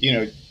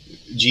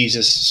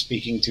 Jesus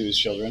speaking to his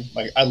children.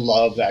 Like, I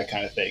love that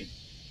kind of thing,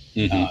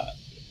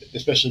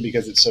 especially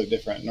because it's so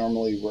different.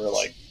 Normally we're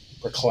like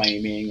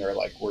proclaiming or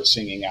like we're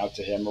singing out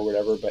to him or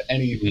whatever. But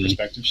any Mhm.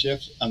 perspective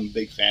shift, I'm a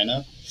big fan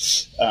of.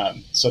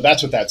 So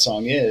that's what that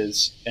song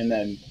is. And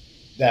then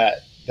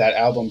that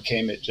album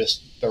came at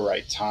just the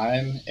right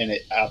time, and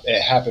it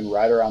happened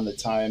right around the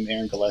time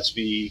Aaron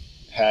Gillespie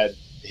had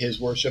his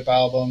worship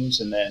albums,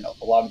 and then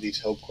a lot of these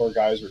hopecore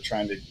guys were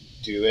trying to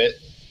do it.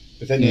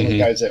 But then the only Mhm.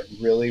 guys that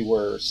really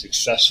were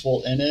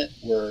successful in it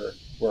were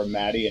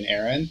Maddie and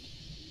Aaron,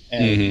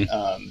 and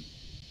Mhm.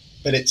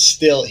 but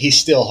he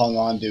still hung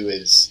on to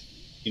his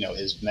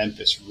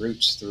Memphis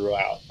roots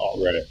throughout all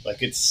of Right. it.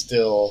 Like it's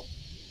still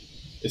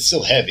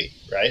heavy,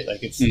 right?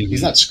 Like he's Mhm.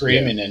 not Yeah.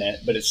 screaming in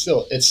it, but it's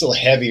still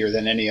heavier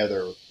than any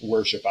other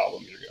worship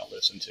album you're going to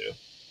listen to.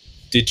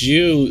 Did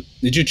you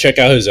check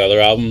out his other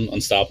album,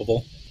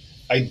 Unstoppable?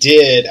 I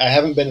did. I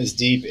haven't been as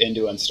deep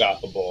into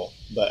Unstoppable,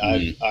 but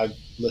I've Mm. I've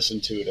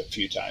listened to it a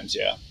few times.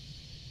 Yeah.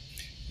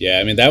 Yeah,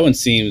 I mean that one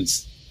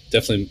seems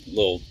definitely a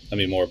little, I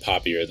mean, more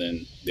poppier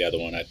than the other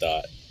one. I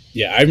thought.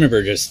 Yeah, I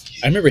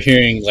remember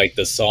hearing like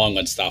the song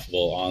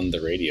Unstoppable on the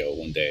radio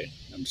one day.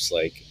 I'm just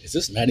like, is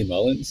this Matty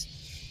Mullins?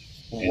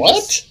 And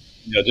just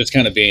What? just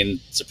kind of being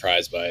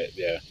surprised by it.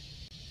 Yeah,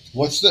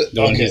 What's the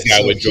the one okay? he's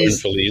got So with Jordan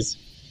he's Feliz.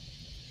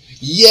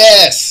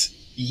 yes,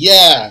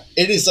 yeah.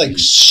 It is like Mm.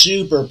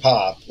 super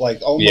pop, like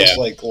Yeah. almost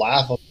like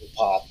laughable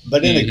pop,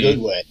 but in a Hmm. good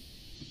way.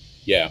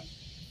 Yeah.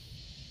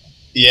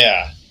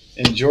 Yeah,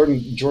 and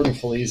Jordan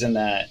Feliz in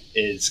that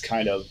is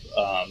kind of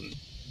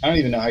I don't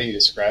even know how you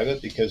describe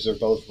it because they're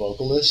both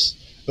vocalists,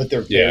 but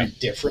they're Yeah. very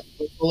different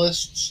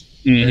vocalists,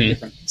 very Hmm.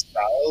 different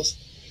styles.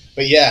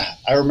 But yeah,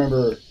 I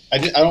remember I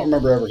don't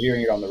remember ever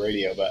hearing it on the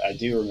radio, but I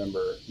do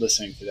remember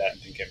listening to that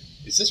and thinking,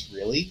 is this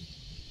really?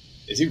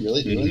 Is he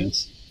really doing Hmm.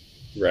 this?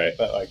 Right.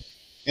 But like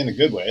in a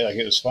good way, like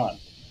it was fun.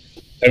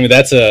 I mean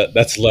that's a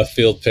left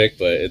field pick,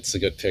 but it's a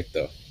good pick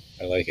though.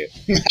 I like it.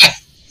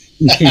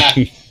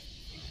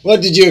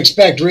 What did you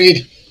expect,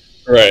 Reed?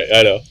 Right.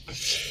 I know.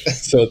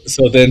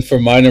 So then for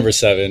my number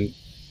seven,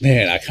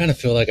 man, I kind of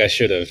feel like I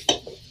should have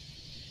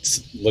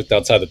looked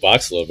outside the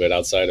box a little bit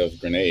outside of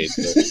Grenade.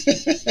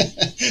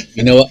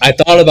 But I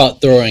thought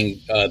about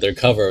throwing their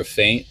cover of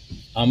Faint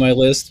on my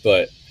list,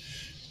 but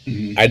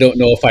Mhm. I don't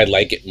know if I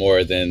like it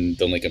more than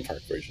the Linkin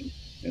Park version,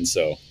 and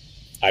so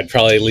I'd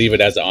probably leave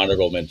it as an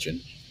honorable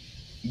mention.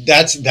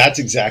 That's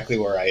exactly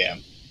where I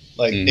am.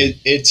 Like Hmm.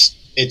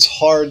 it's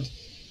hard.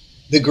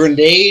 The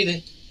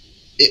Grenade,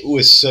 it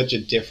was such a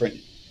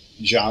different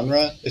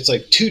genre. It's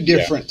like two Yeah.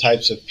 different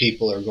types of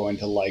people are going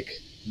to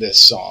like this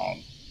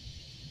song,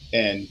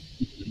 and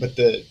but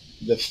the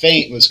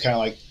Faint was kind of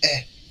like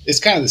it's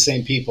kind of the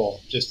same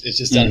people, just it's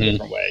just done a Hmm.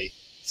 different way.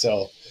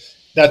 So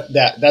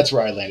that's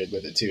where I landed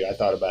with it too. I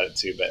thought about it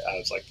too, but I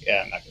was like,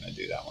 yeah, I'm not going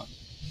to do that one.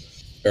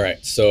 All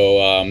right.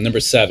 So number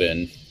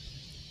seven,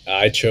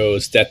 I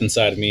chose "Death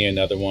Inside of Me,"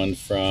 another one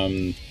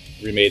from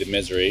Remade in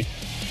Misery.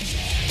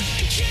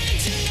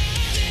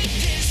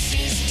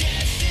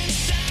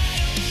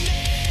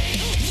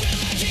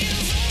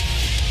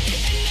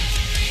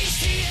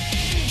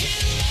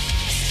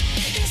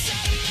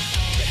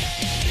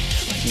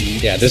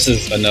 Yeah, this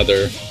is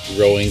another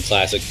rowing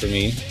classic for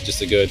me.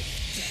 Just a good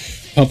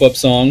pump up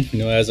song,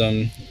 as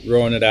I'm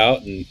rowing it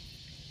out. And,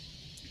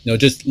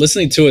 just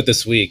listening to it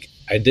this week,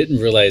 I didn't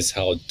realize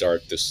how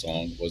dark this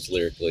song was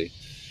lyrically.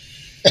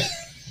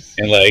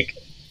 And, like,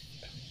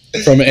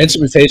 from an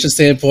instrumentation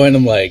standpoint,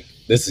 I'm like,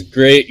 this is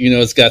great.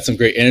 It's got some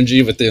great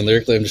energy, but then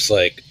lyrically, I'm just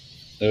like,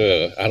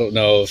 ugh, I don't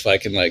know if I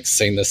can, like,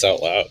 sing this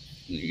out loud.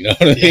 You know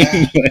what I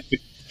Yeah, mean?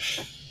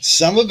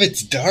 some of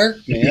it's dark,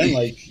 man.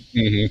 Like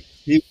Hmm.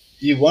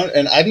 you want,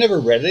 and I've never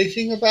read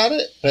anything about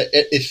it, but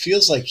it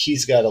feels like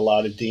he's got a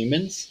lot of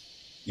demons,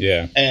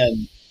 Yeah.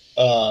 and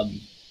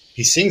um,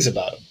 he sings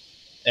about them,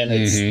 and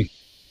it's Hmm.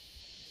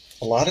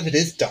 a lot of it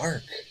is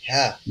dark.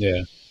 Yeah,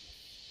 Yeah.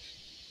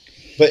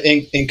 but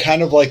in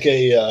kind of like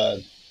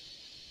it's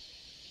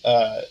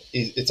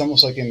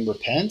almost like in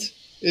Repent.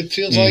 It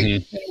feels like Hmm.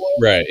 in a way,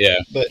 Right. Yeah.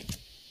 but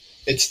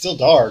it's still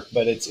dark.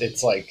 But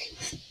it's like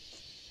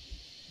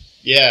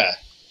yeah,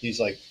 he's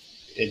like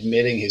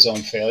admitting his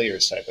own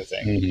failures type of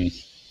thing. Hmm.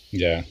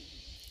 Yeah.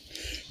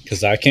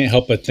 Because I can't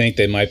help but think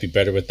they might be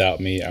better without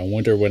me. I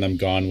wonder when I'm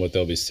gone what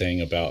they'll be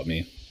saying about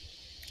me.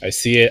 I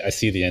see it. I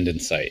see the end in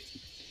sight.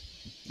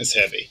 It's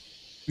heavy.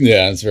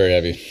 Yeah, it's very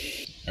heavy.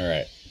 All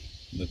right,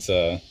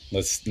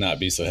 let's not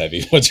be so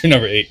heavy. What's your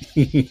number eight?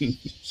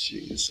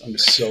 Jeez, I'm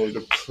so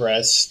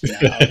depressed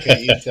now.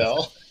 Can't you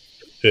tell?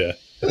 Yeah.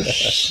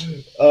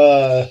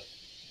 Uh,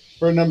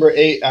 for number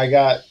 8, I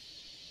got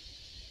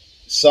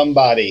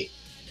Somebody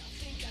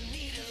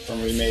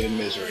from Remade in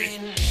Misery.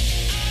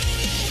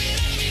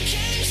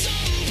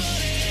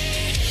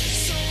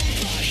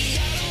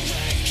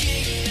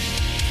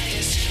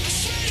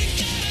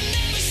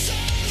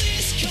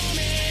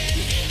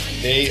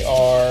 They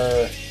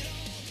are,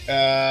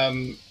 how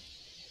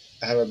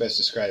do I best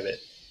describe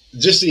it?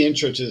 Just the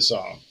intro to the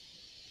song.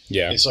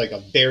 Yeah. It's like a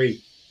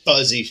very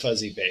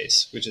fuzzy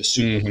bass, which is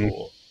super Hmm.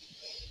 cool.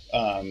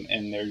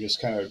 and they're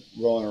just kind of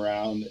rolling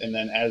around. And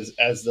then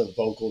as the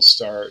vocals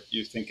start,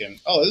 you're thinking,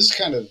 oh, this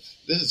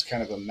is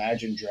kind of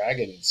Imagine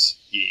Dragons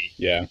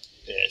Yeah.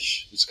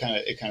 ish.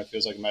 It kind of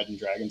feels like Imagine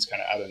Dragons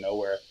kind of out of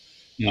nowhere.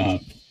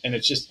 Mm-hmm. And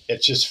it's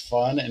just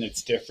fun and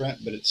it's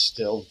different, but it's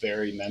still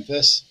very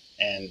Memphis.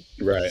 And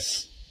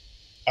Right.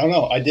 I don't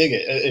know, I dig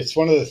it. It's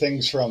one of the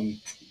things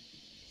from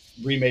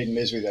Remade in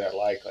Misery that I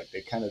like. Like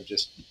they kind of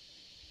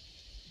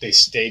they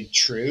stayed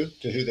true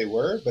to who they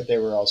were, but they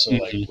were also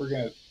like, we're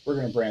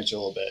gonna branch a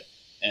little bit,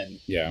 and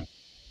yeah,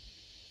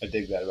 I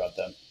dig that about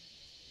them.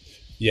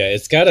 Yeah,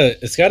 it's got a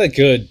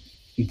good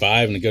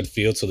vibe and a good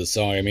feel to the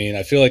song. I mean,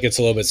 I feel like it's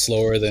a little bit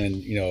slower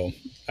than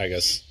I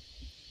guess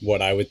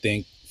what I would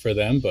think for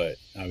them, but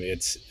I mean,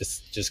 it's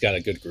just got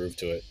a good groove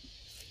to it.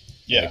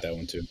 Yeah, I like that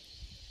one too.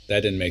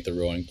 That didn't make the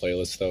rowing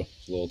playlist though.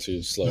 It's a little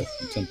too slow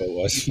tempo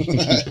was.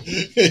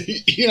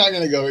 You're not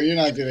gonna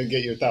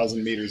get your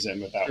 1,000 meters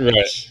in with that one.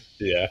 Right.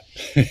 Yeah.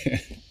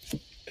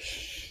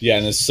 Yeah,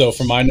 and so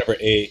for my number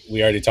 8,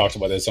 we already talked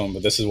about this one,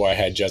 but this is where I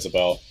had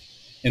Jezebel.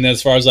 And then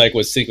as far as like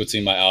with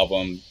sequencing my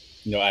album,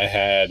 I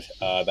had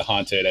The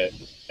Haunted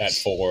at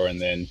 4, and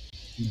then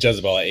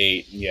Jezebel at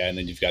 8. Yeah, and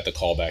then you've got the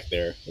callback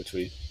there, which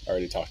we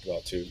already talked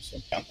about too. So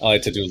I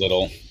like to do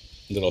little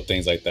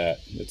things like that.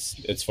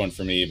 It's fun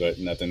for me, but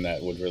nothing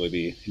that would really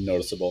be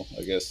noticeable,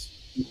 I guess.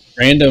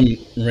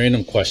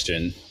 Random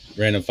question,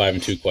 random 5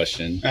 and 2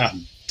 question. Ah.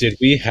 Did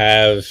we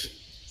have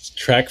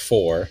track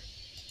 4?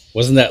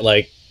 Wasn't that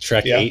like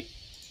track 8?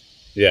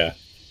 Yeah.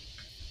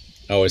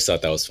 I always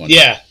thought that was funny.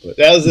 Yeah, but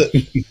that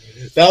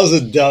was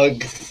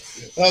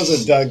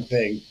a Doug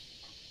thing.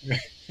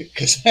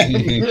 Because I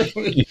remember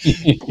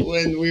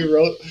when we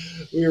wrote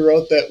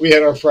that, we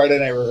had our Friday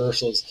night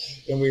rehearsals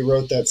and we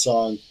wrote that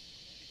song,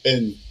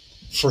 and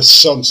for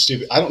some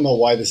stupid, I don't know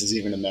why this is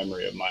even a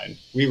memory of mine.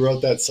 We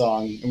wrote that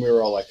song and we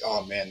were all like,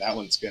 "Oh man,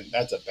 that's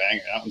a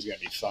banger. That one's gonna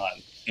be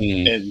fun."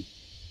 Mm-hmm. And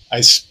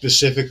I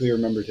specifically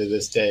remember to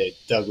this day,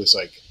 Doug was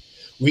like,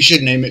 "We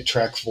should name it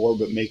track 4,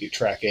 but make it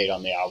track 8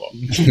 on the album."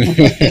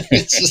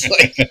 It's just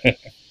like,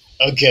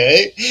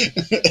 okay,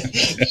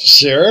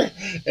 sure.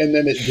 And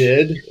then it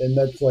did. And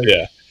that's like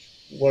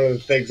one of the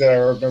things that I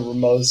remember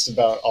most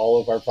about all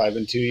of our 5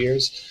 and 2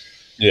 years.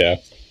 Yeah.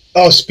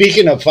 Oh,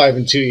 speaking of 5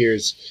 and 2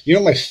 years,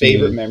 my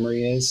favorite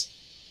memory is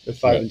with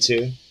 5 and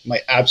 2?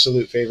 My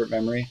absolute favorite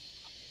memory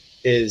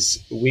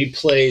is we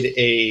played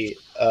a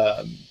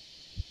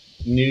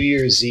New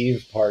Year's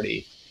Eve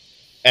party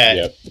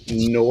at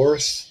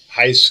North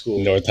High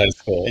School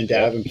in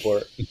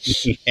Davenport.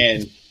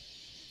 And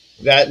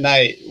that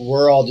night,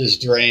 we're all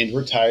just drained.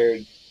 We're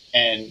tired.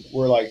 And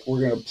we're like,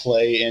 we're going to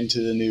play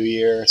into the new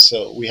year.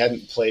 So we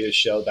hadn't played a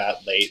show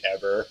that late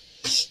ever.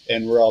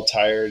 And we're all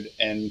tired.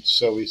 And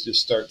so we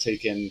just start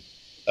taking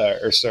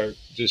start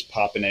just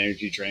popping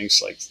energy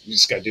drinks. Like, we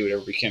just got to do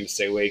whatever we can to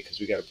stay awake because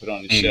we got to put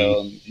on a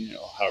show. And,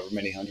 however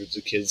many hundreds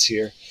of kids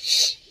here.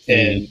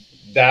 And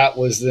that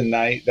was the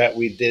night that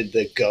we did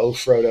the Go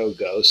Frodo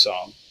Go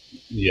song.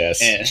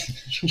 Yes. And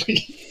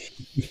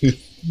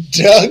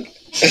Doug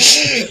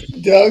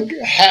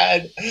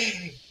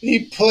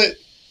he put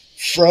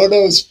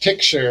Frodo's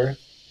picture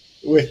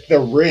with the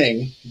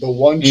ring, the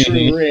one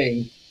true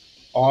ring,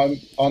 on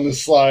the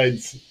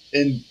slides,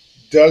 and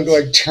Doug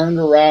like turned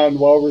around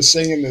while we're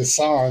singing this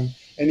song,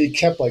 and he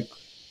kept like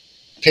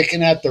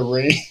picking at the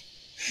ring.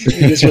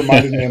 It just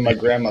reminded me of my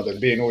grandmother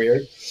being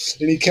weird,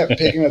 and he kept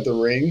picking at the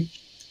ring,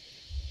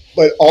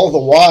 but all the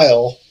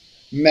while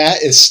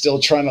Matt is still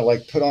trying to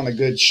like put on a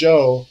good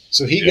show,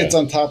 so he gets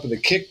on top of the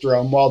kick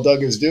drum while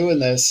Doug is doing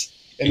this.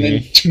 And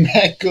then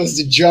Matt goes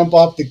to jump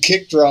off the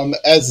kick drum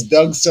as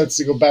Doug starts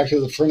to go back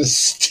to the front of the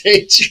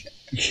stage.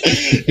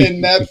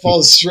 And Matt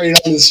falls straight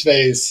on his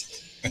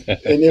face.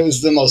 And it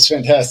was the most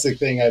fantastic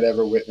thing I'd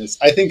ever witnessed.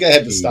 I think I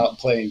had to stop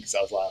playing because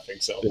I was laughing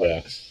so hard.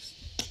 Yeah.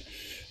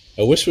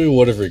 I wish we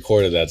would have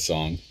recorded that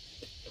song.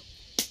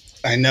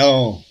 I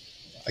know.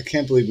 I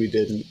can't believe we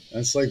didn't.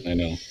 That's like, I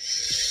know.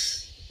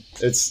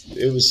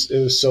 It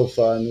was so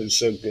fun. It was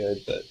so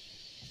good, but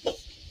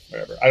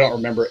whatever. I don't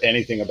remember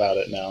anything about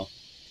it now.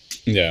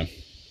 Yeah.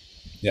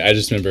 Yeah, I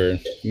just remember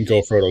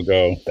Go Frodo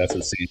Go. That's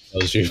what scene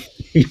tells you.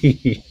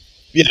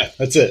 Yeah,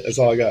 that's it. That's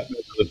all I got.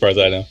 That's the parts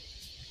I know.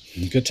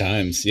 Good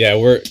times. Yeah,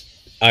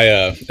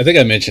 I think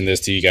I mentioned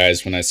this to you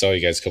guys when I saw you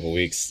guys a couple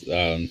weeks.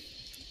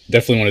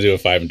 Definitely want to do a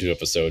 5 and 2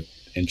 episode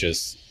and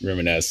just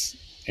reminisce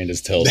and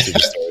just tell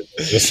stupid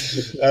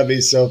stories. That'd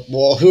be so.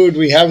 Well, who would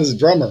we have as a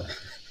drummer?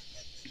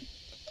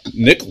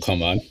 Nick will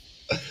come on.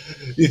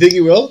 You think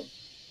he will?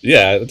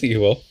 Yeah, I think he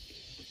will.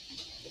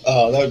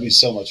 Oh, that would be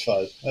so much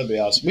fun. That'd be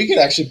awesome. We could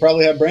actually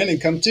probably have Brandon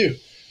come too.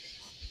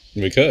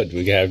 We could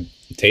have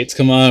Tates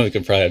come on. We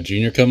could probably have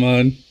Junior come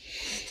on.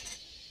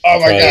 Oh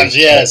my gosh,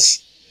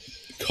 yes.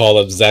 Call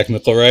up Zach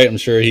McElwright. I'm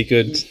sure he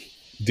could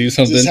do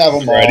something. Just have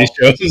them variety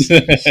all. Shows.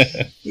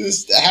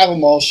 Just have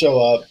them all show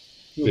up.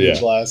 It'll be a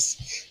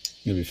blast.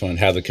 It'll be fun.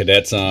 Have the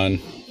cadets on.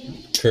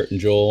 Kurt and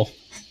Joel.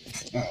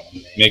 Oh,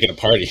 man. Make it a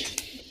party.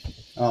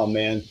 Oh,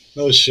 man.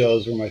 Those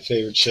shows were my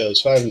favorite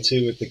shows. 5 and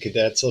 2 with the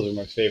cadets. Those are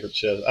my favorite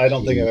shows. I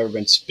don't think I've ever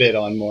been spit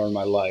on more in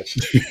my life.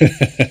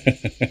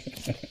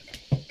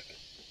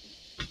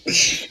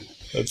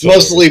 That's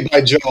Mostly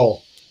by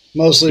Joel.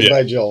 Mostly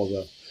by Joel,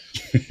 though.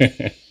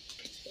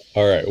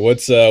 All right.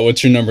 What's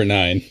your number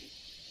 9?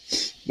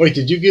 Wait,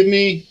 did you give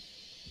me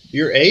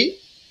your 8?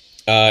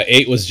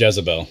 8 was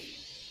Jezebel.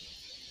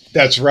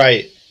 That's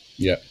right.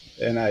 Yeah.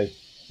 And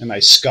I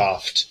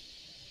scoffed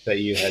that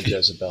you had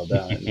Jezebel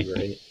down at number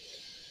 8.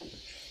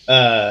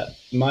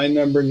 My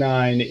number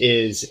 9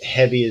 is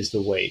Heavy Is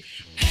the Weight.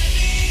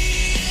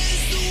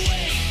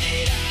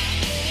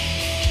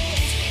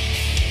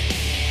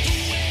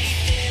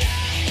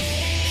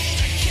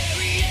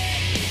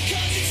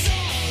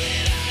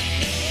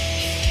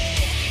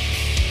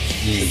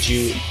 Which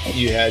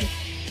you had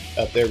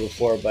up there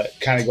before, but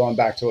kind of going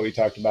back to what we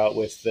talked about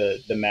with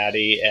the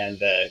Maddie and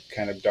the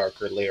kind of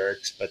darker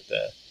lyrics, but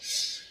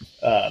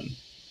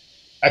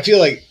I feel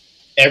like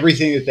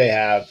everything that they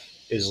have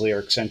is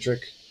lyric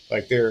centric.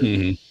 Like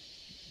they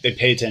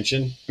pay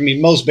attention. I mean,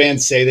 most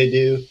bands say they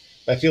do,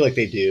 but I feel like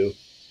they do.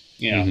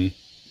 You know,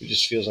 it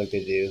just feels like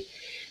they do.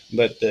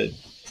 But the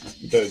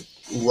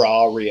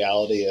raw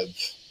reality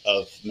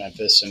of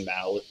Memphis and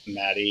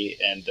Maddie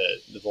and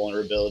the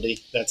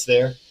vulnerability that's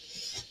there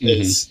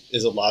is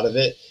a lot of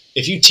it.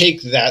 If you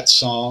take that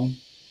song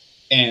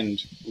and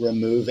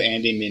remove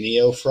Andy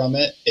Mineo from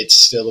it, it's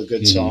still a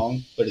good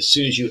song. But as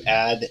soon as you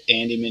add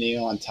Andy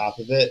Mineo on top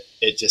of it,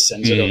 it just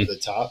sends it over the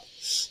top.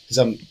 Because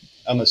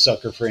I'm a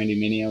sucker for Andy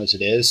Mineo as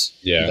it is.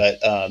 Yeah. But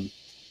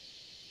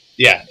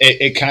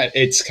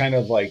it's kind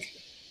of like,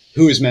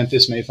 who is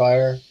Memphis May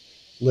Fire?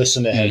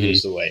 Listen to Heavy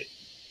Is the Weight.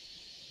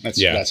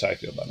 That's how I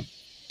feel about him.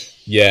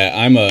 Yeah,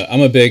 I'm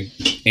a big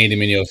Andy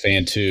Mineo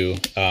fan too.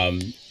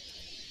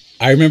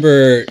 I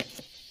remember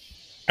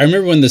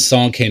when the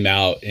song came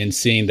out and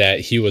seeing that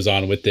he was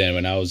on with them,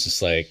 and I was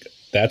just like,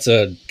 that's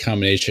a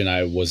combination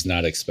I was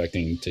not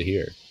expecting to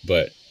hear.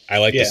 But I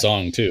like the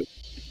song too.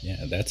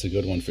 Yeah, that's a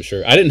good one for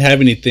sure. I didn't have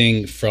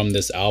anything from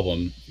this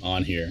album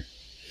on here.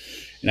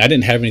 And I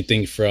didn't have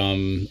anything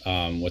from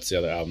what's the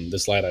other album?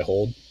 This Light I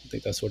Hold. I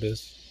think that's what it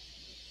is.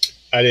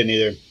 I didn't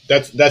either.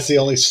 That's the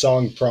only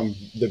song from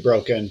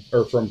Broken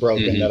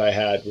that I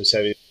had was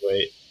Heavy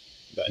Weight.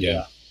 But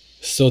yeah.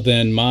 So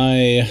then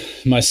my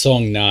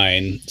song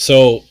 9.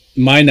 So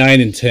my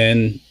 9 and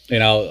 10,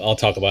 and I'll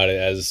talk about it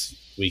as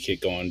we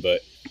keep going,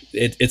 but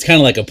it's kind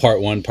of like a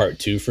part 1, part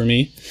 2 for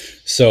me.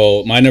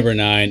 So my number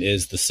 9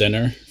 is The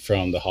Sinner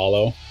from The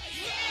Hollow.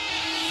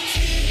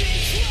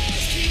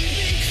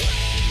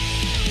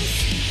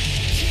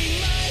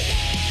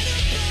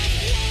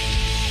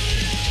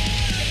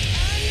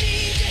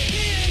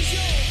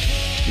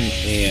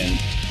 And,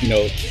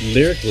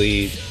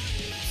 lyrically,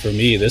 for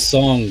me, this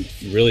song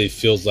really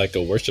feels like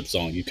a worship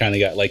song. You kind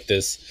of got like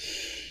this,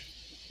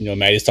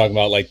 Maddie's talking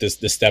about like this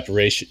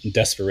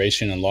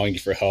desperation and longing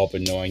for help,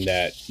 and knowing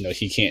that,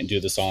 he can't do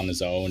this on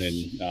his own.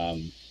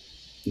 And,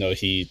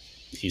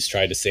 he's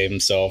tried to save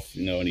himself,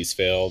 and he's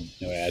failed,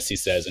 as he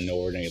says, in No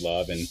Ordinary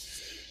Love. And,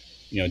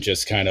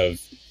 just kind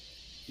of,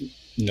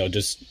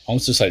 just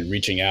almost just like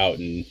reaching out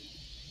and,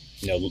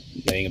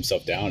 laying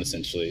himself down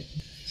essentially.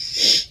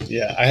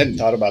 Yeah, I hadn't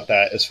thought about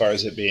that as far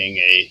as it being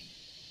a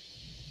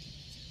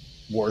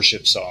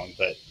worship song,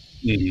 but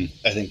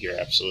I think you're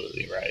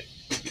absolutely right.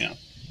 Yeah,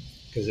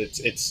 because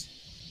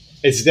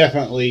it's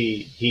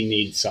definitely, he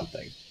needs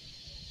something.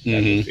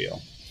 I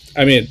feel.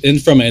 I mean,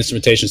 and from an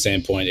instrumentation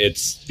standpoint,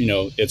 it's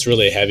it's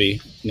really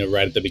heavy.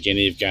 Right at the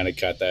beginning, you've kind of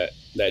got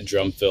that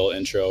drum fill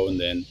intro, and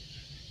then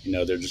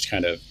they're just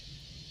kind of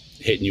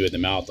hitting you in the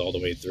mouth all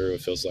the way through.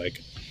 It feels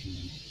like,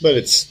 but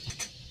it's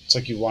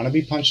like you want to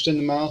be punched in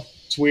the mouth.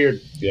 It's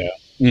weird. Yeah.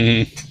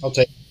 I'll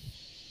take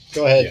it.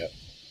 Go ahead.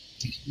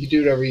 Yeah. You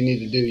do whatever you need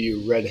to do,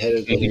 you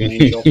redheaded little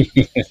angel.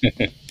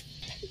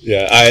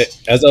 Yeah,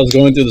 as I was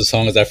going through the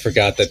songs, I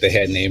forgot that they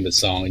had named the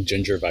song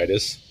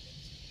Gingivitis.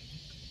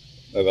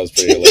 That was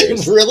pretty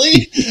hilarious.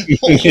 Really?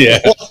 Yeah.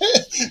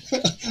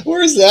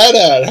 Where's that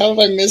at? How have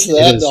I missed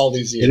that all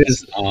these years? It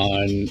is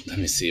on, let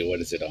me see,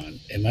 what is it on?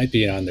 It might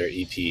be on their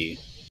EP.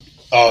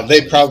 Oh,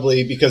 they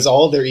probably, because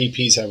all of their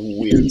EPs have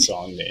weird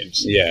song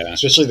names. Yeah.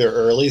 Especially their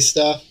early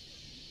stuff.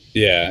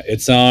 Yeah,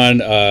 it's on,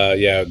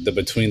 the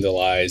Between the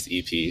Lies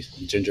EP,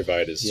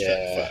 Gingivitis,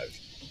 track 5.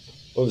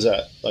 What was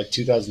that, like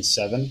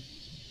 2007?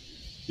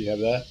 Do you have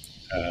that?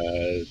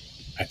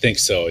 I think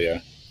so,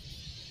 yeah.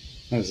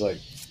 I was like,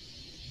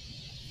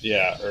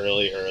 yeah,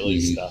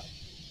 early stuff.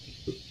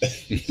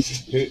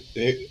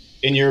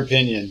 In your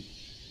opinion,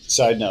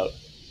 side note,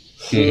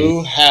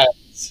 who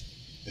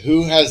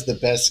has the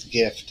best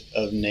gift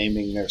of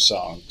naming their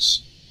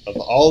songs? Of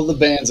all the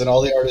bands and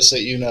all the artists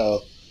that you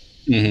know,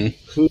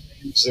 who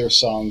names their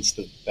songs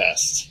the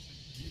best?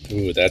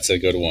 Ooh, that's a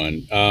good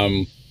one.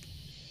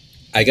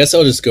 I guess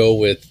I'll just go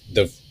with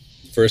the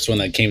first one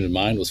that came to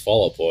mind was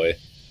Fall Out Boy.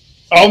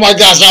 Oh my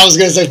gosh, I was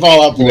going to say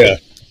Fall Out Boy.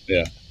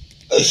 Yeah.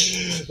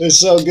 They're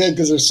so good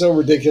because they're so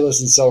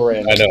ridiculous and so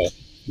random. I know.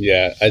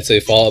 Yeah, I'd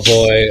say Fall Out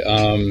Boy.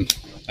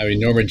 I mean,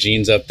 Norma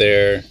Jean's up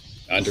there.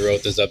 Under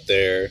Oath is up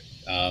there.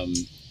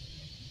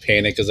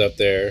 Panic is up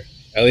there.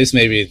 At least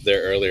maybe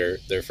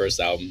their first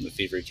album, The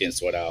Fever You Can't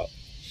Sweat Out.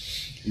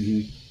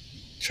 Mm-hmm.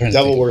 Trying to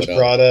Devil think of Wears what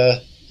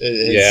Prada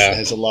Yeah.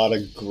 has a lot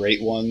of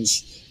great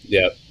ones.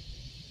 Yep.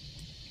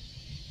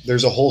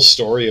 There's a whole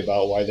story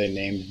about why they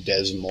named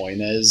Des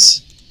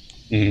Moines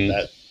Mm-hmm.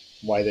 that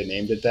why they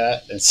named it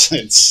that.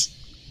 It's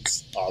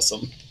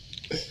awesome.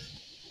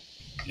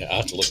 Yeah,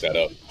 I'll have to look that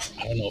up.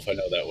 I don't know if I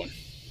know that one.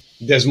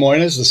 Des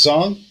Moines, the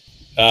song,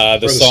 The or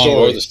the song or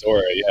story. the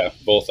story, yeah,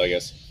 both, I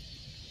guess.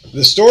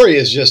 The story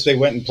is just they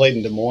went and played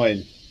in Des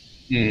Moines,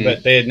 Mm-hmm.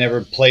 but they had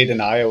never played in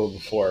Iowa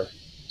before,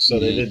 so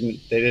Mhm.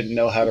 they didn't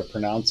know how to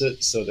pronounce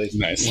it. So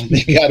Nice. when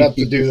they got up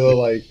to do the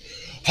like,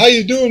 "How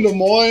you doing, Des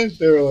Moines?"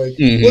 They were like,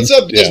 Mhm. "What's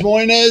up, Des Yeah.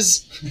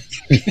 Moines?"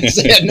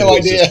 They had no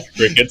It was idea, just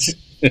crickets.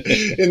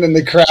 and then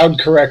the crowd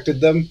corrected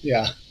them.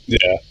 Yeah,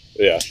 Yeah,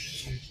 yeah,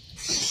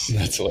 that's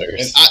and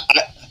hilarious.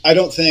 I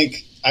don't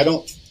think I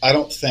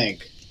don't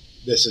think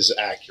this is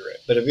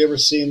accurate. But have you ever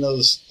seen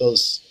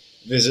those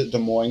Visit Des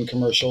Moines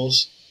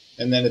commercials?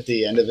 And then at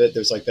the end of it,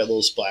 there's like that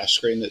little splash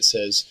screen that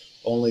says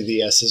only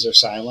the S's are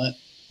silent.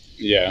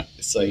 Yeah.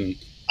 It's like Mm.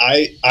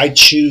 I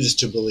choose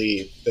to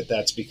believe that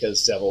that's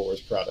because Devil Wears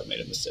Prada made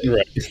a mistake.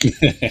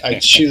 Right. I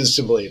choose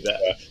to believe that.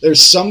 Yeah.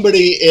 There's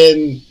somebody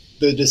in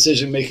the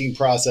decision making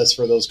process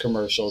for those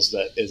commercials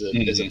that is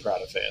a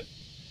Prada fan.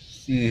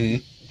 Hmm.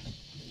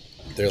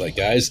 They're like,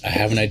 guys, I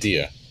have an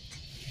idea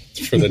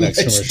for the next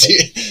commercial.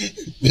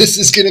 This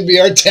is going to be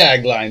our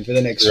tagline for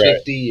the next Right.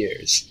 50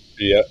 years.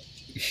 Yep.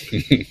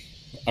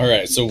 All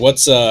right. So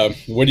what are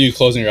you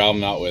closing your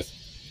album out with?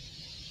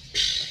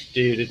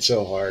 Dude, it's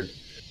so hard.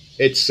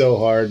 It's so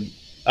hard.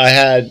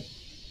 I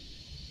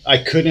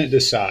couldn't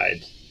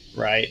decide,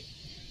 right?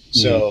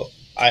 So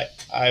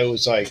I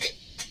was like,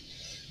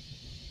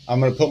 I'm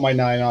gonna put my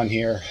 9 on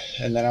here,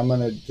 and then I'm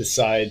gonna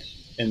decide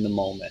in the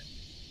moment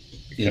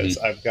because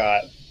I've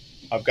got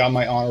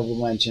my honorable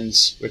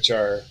mentions, which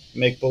are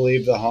Make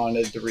Believe, The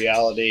Haunted, The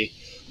Reality,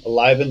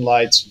 Alive and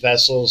Lights,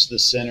 Vessels, The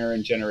Sinner,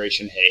 and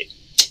Generation Hate.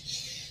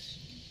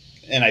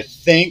 And I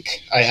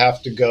think I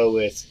have to go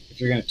with, if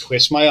you're gonna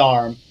twist my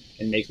arm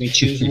and make me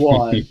choose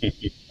one,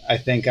 I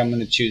think I'm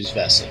gonna choose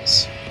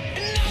Vessels.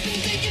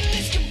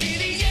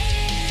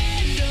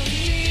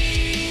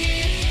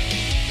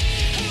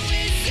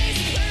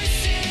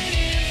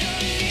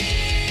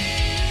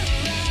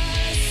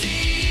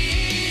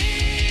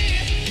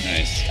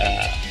 Nice.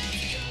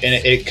 And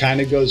it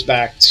kind of goes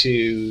back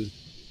to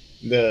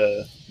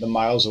the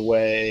Miles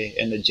Away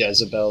and the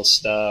Jezebel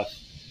stuff,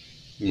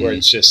 where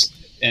it's just,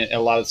 and a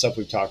lot of stuff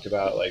we've talked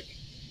about, like,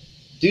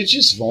 dude's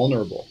just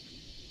vulnerable.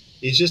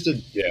 He's just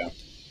a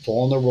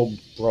vulnerable,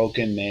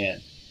 broken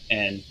man.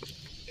 And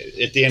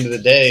at the end of the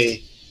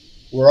day,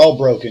 we're all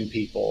broken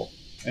people,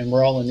 and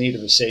we're all in need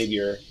of a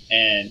savior.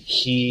 And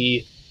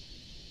the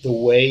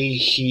way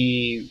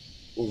he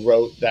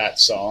wrote that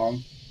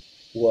song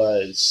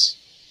was,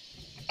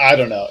 I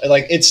don't know,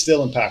 like, it's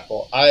still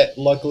impactful.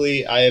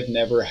 Luckily I have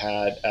never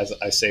had, as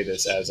I say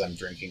this as I'm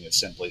drinking a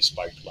Simply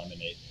Spiked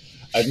lemonade,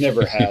 I've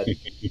never had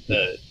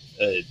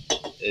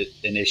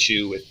an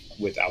issue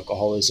with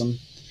alcoholism,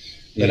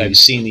 but I've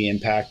seen the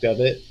impact of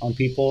it on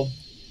people,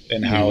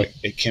 and how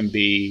it can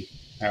be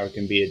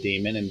a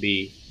demon and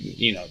be,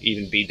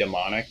 even be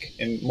demonic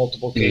in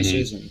multiple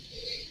cases, and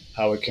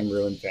how it can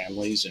ruin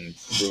families and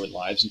ruin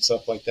lives and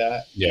stuff like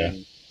that. Yeah.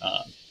 And,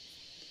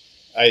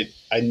 I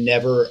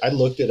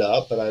looked it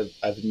up, but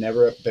I've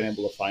never been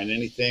able to find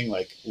anything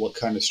like what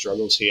kind of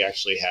struggles he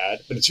actually had.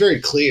 But it's very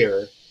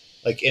clear,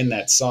 like in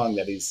that song,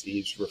 that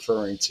he's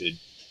referring to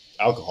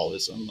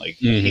alcoholism. Like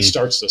he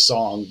starts the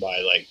song by,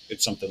 like,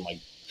 it's something like,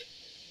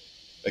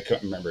 I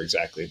can't remember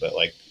exactly, but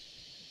like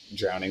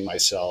drowning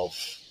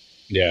myself.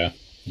 Yeah.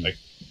 Like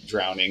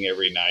drowning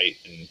every night,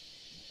 and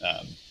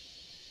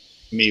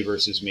me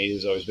versus me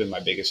has always been my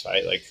biggest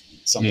fight. Like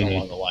something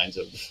along the lines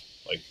of,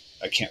 like,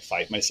 I can't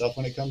fight myself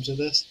when it comes to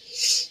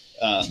this.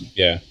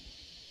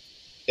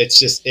 It's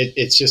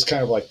just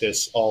kind of like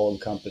this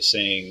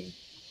all-encompassing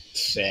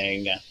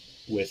thing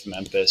with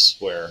Memphis,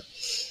 where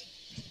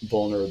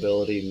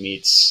vulnerability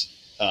meets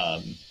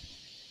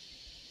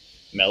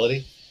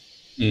melody.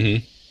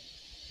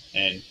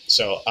 And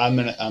so I'm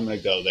gonna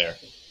go there.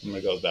 I'm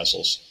gonna go with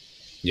Vessels.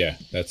 Yeah,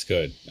 that's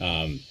good.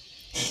 And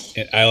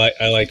I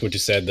like what you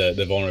said.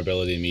 The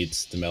vulnerability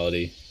meets the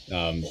melody.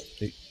 And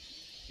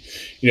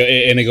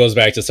it goes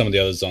back to some of the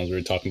other songs we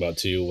were talking about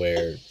too,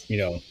 where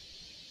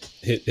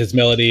his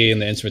melody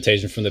and the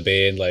instrumentation from the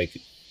band, like,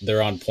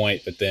 they're on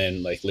point, but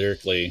then, like,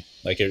 lyrically,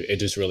 like, it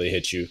just really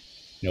hits you,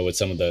 with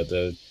some of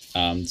the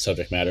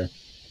subject matter.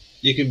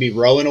 You can be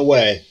rowing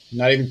away,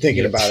 not even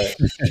thinking about it.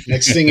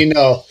 Next thing you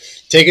know,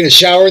 taking a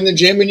shower in the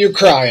gym and you're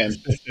crying.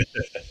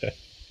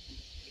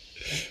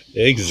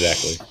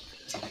 Exactly.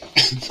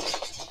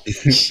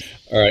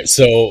 All right,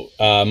 so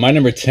my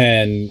number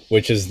 10,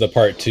 which is the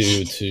part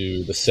 2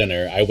 to The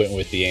Sinner, I went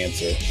with The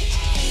Answer.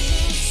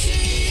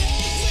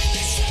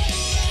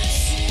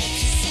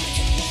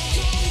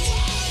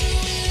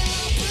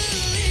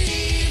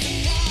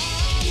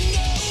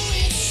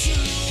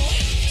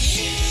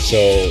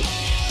 So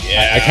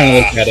I kind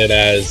of look at it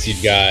as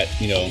you've got,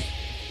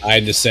 I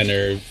am the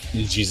center,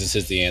 Jesus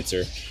is the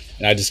answer.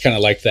 And I just kind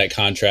of like that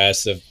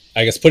contrast of,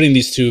 I guess, putting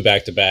these two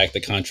back to back,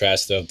 the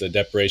contrast of the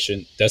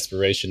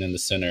desperation in the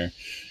center,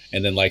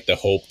 and then like the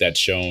hope that's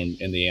shown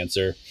in the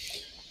answer,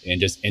 and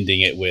just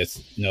ending it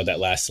with, that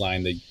last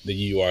line, the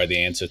you are the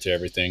answer to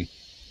everything.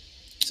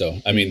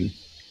 So, I mean,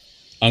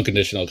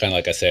 Unconditional, kind of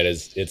like I said,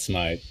 it's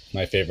my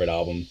favorite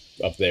album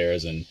of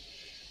theirs. And,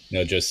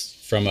 just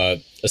from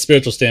a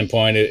spiritual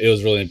standpoint, it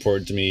was really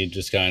important to me,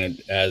 just kind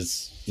of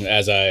as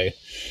I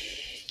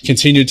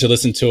continued to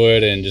listen to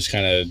it and just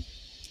kind of,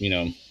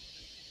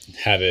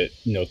 have it,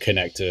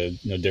 connect to,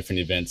 different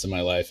events in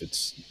my life.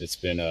 It's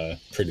been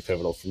pretty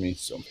pivotal for me.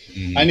 So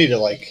I need to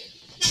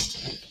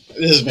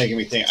this is making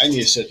me think. I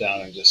need to sit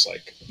down and just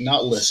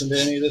not listen to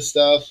any of this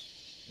stuff,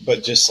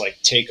 but just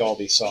take all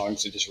these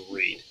songs and just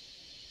read.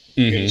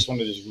 I just want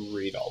to just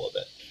read all of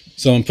it.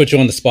 So I'm gonna put you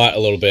on the spot a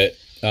little bit.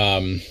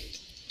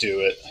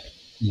 Do it.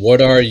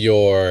 What are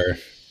your,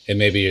 and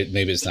maybe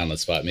it's not on the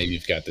spot, maybe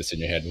you've got this in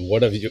your head.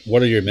 What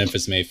are your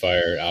Memphis May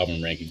Fire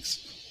album rankings?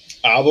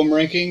 Album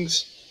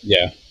rankings?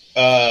 Yeah.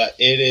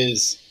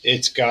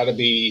 It's got to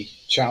be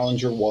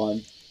Challenger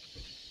 1,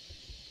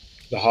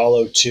 The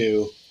Hollow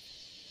 2,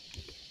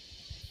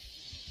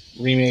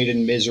 Remade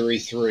in Misery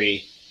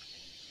 3,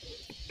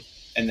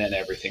 and then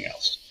everything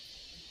else.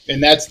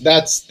 And that's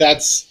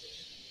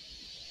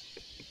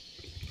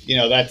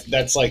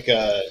like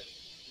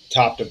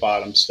top to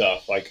bottom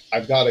stuff.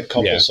 I've got a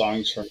couple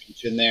songs from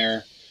each in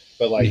there,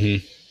 but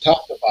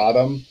top to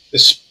bottom,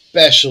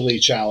 especially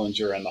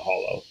Challenger and The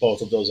Hollow,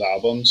 both of those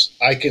albums,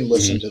 I can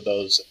listen to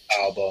those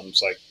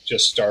albums,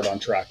 just start on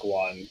track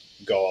 1,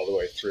 go all the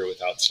way through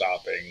without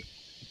stopping,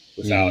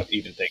 without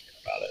even thinking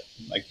about it.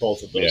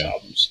 Both of those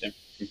albums in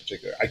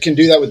particular. I can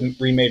do that with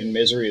Remade in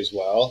Misery as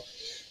well,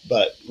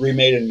 but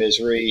Remade in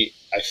Misery,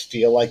 I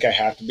feel like I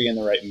have to be in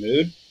the right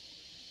mood.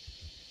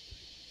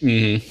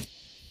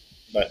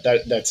 But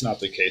that's not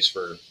the case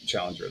for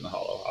Challenger in The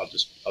Hollow. I'll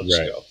just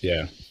go.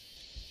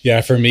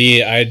 Yeah. For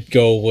me, I'd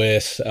go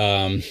with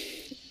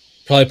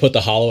probably put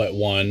The Hollow at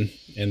 1,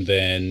 and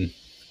then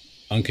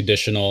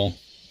Unconditional,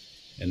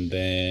 and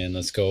then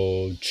let's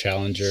go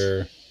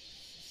Challenger,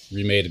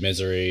 Remade in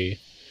Misery,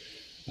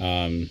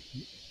 and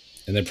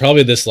then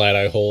probably This Light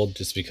I Hold,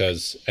 just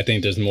because I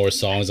think there's more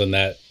songs on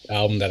that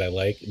album that I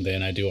like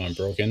than I do on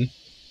Broken.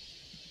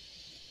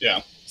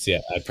 Yeah. So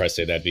yeah, I'd probably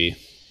say that'd be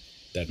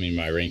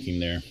my ranking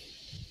there.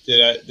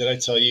 Did I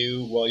tell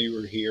you while you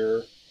were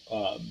here,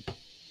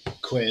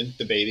 Quinn,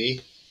 the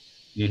baby,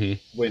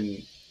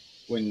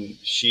 when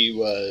she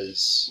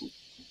was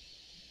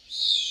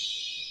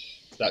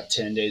about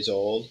 10 days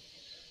old,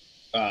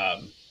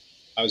 I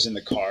was in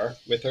the car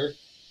with her,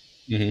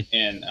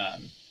 and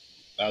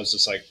I was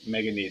just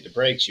Megan needed a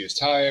break. She was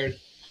tired,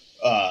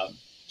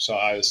 so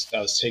I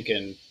was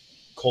taking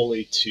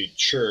Coley to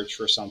church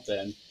for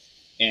something,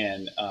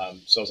 and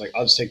so I was like,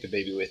 I'll just take the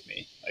baby with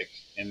me,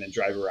 and then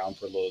drive around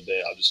for a little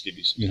bit. I'll just give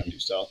you some time to do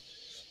stuff.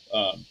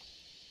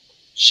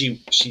 She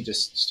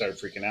just started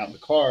freaking out in the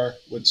car,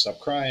 wouldn't stop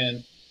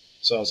crying.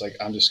 So I was like,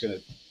 I'm just going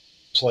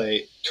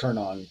to turn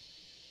on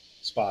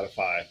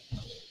Spotify.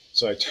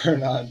 So I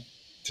turned on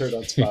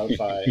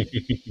Spotify,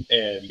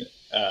 and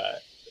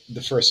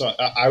the first song,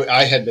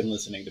 I had been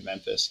listening to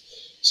Memphis.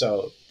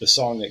 So the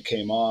song that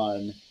came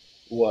on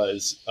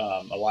was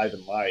Alive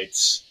in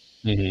Lights.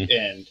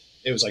 And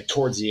it was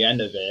towards the end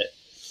of it.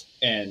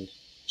 And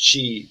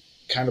she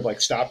kind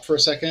of stopped for a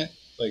second,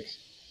 like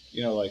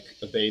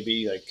a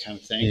baby, kind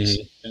of thinks,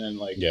 and then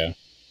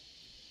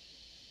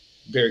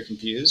very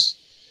confused,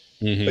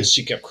 but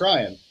she kept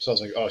crying. So I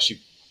was like, oh,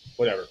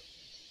 whatever.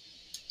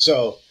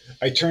 So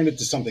I turned it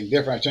to something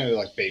different. I turned it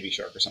to Baby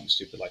Shark or something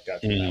stupid like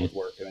that, and that would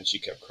work. And then she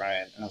kept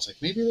crying, and I was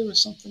like, maybe there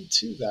was something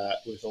to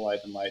that with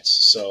Alive in Lights.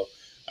 So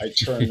I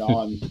turned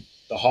on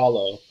The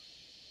Hollow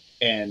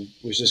and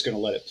was just going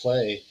to let it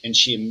play, and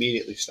she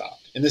immediately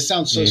stopped. And this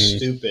sounds so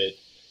stupid,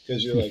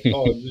 because you're like,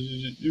 oh,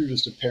 you're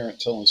just a parent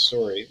telling a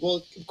story.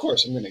 Well, of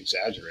course, I'm going to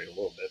exaggerate a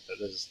little bit, but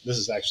this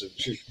is actually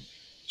the truth.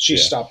 She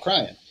stopped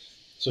crying.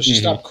 So she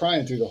stopped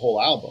crying through the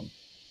whole album.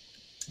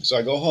 So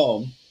I go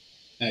home,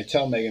 and I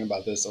tell Megan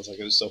about this. I was like,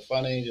 it was so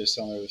funny, just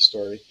telling her the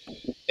story.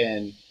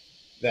 And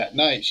that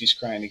night, she's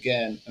crying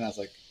again, and I was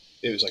like,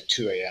 it was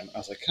 2 a.m. I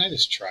was like, can I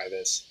just try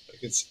this?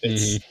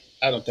 It's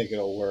I don't think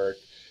it'll work.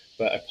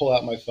 But I pull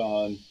out my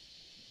phone,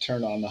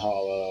 turn on The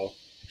Hollow,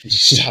 and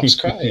she stops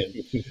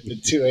crying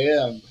at 2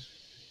 a.m.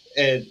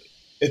 And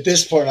at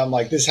this point, I'm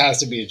like, this has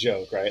to be a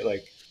joke, right?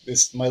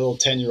 My little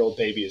 10-year-old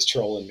baby is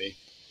trolling me.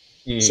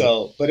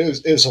 So, but it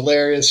was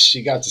hilarious.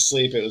 She got to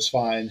sleep. It was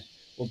fine.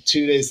 Well,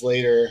 2 days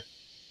later,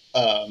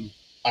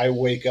 I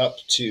wake up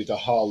to The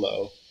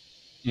Hollow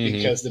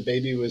because the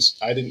baby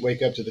I didn't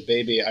wake up to the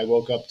baby. I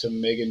woke up to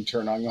Megan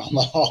turning on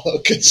The Hollow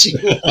because she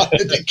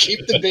wanted to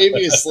keep the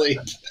baby asleep.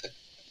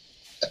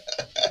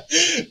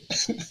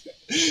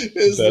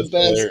 It's the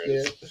best,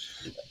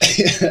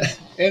 man.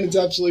 And it's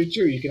absolutely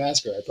true. You can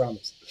ask her, I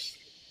promise.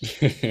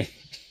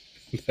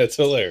 That's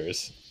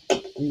hilarious.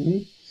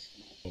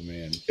 Oh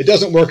man. It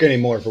doesn't work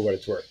anymore for what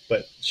it's worth,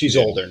 but she's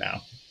Yeah. older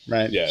now,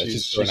 right? Yeah,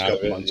 She's growing a out of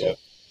couple it. months Yeah. old.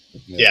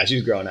 Yeah,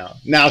 she's grown out.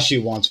 Now she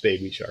wants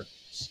Baby Shark.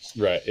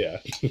 Right. Yeah.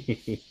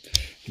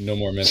 No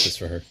more Memphis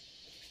for her.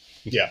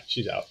 Yeah,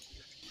 she's out.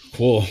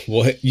 Cool.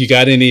 Well, you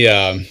got any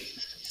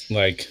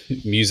like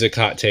music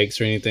hot takes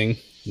or anything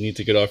you need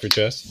to get off your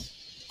chest?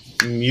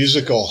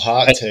 Musical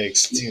hot I,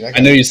 takes, dude. I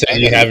know you said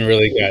you haven't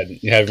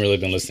really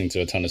been listening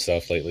to a ton of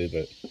stuff lately,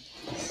 but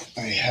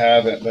I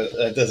haven't, but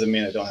that doesn't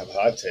mean I don't have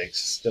hot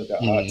takes. Still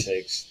got hot Mhm.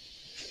 takes.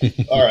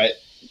 All right.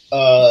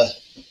 Uh,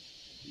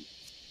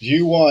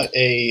 you want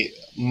a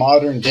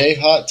modern day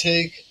hot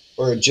take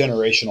or a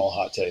generational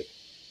hot take?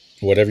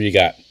 Whatever you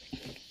got.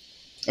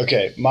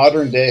 Okay,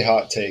 modern day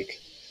hot take.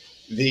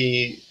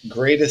 The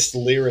greatest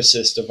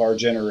lyricist of our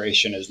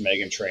generation is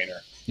Megan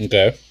Trainor.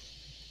 Okay.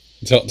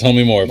 Tell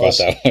me more about Most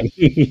that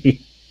one.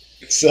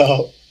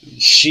 so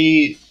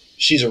she's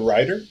a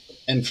writer,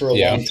 and for a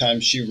Yeah. long time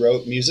she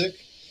wrote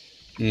music.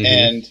 Hmm.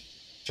 And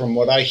from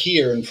what I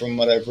hear and from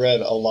what I've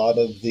read, a lot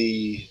of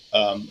the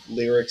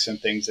lyrics and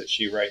things that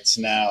she writes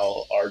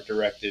now are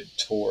directed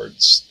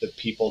towards the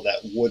people that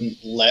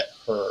wouldn't let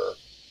her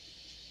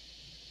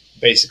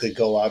basically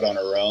go out on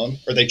her own,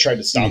 or they tried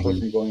to stop her Hmm.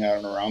 from going out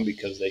on her own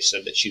because they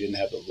said that she didn't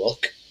have the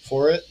look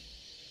for it.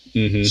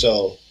 Hmm.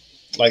 So,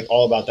 like,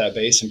 all about that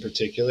bass in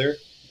particular,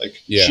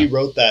 like, Yeah. she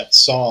wrote that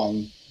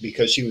song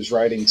because she was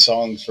writing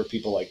songs for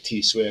people like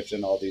T Swift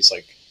and all these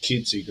like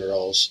cutesy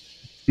girls,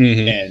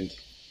 Hmm. and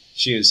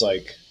she was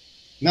like,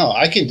 no,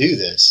 I can do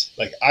this.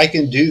 Like, I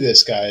can do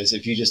this, guys,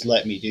 if you just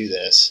let me do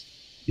this.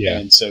 Yeah.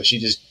 And so she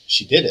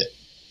did it.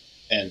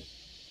 And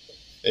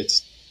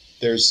it's,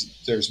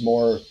 there's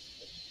more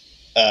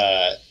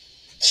uh,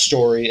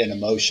 story and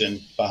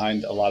emotion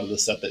behind a lot of the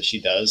stuff that she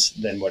does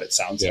than what it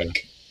sounds Yeah.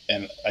 like.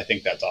 And I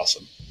think that's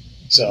awesome.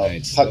 So,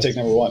 Nice. hot take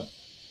number one.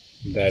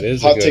 That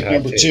is a Hot good take hot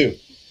number take. two.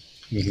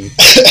 Hmm.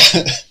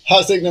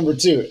 Hot take number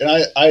two.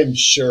 And I'm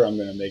sure I'm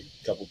going to make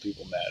a couple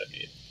people mad at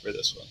me for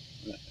this one.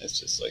 It's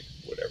just like,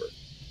 whatever.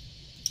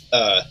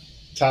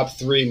 Top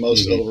three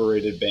most Hmm.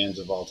 overrated bands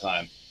of all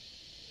time.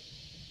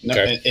 No,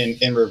 Okay.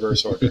 in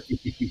reverse order.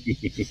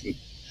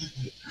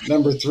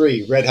 Number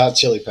three, Red Hot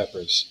Chili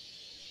Peppers.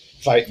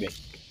 Fight me.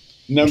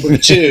 Number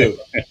two,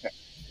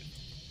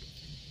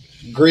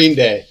 Green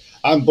Day.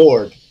 I'm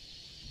bored.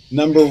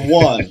 Number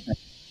one,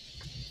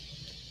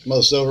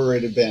 most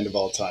overrated band of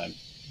all time,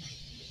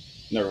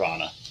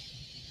 Nirvana.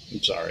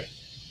 I'm sorry.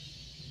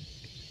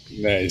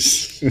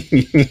 Nice.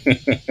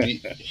 You,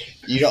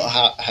 you don't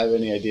have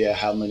any idea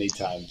how many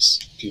times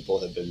people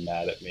have been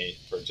mad at me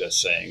for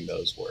just saying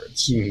those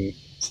words. Hmm.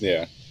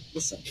 Yeah.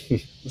 Listen,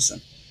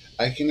 listen.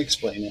 I can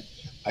explain it.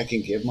 I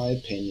can give my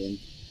opinion.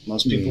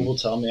 Most people Mhm. will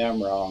tell me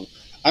I'm wrong.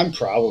 I'm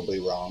probably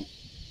wrong,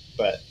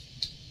 but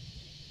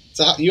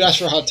you asked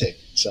for a hot take,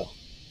 so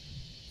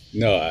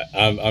No,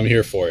 I'm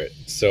here for it.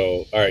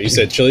 So, all right, you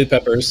said Chili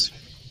Peppers.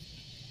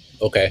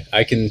 Okay,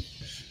 I can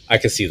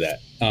see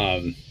that.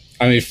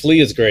 I mean, Flea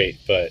is great,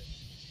 but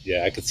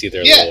yeah, I could see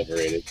they're a little yeah.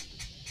 overrated.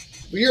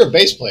 Well, you're a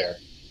bass player.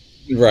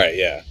 Right?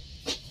 Yeah.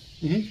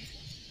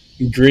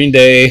 Mm-hmm. Green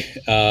Day.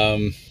 I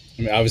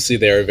mean, obviously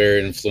they are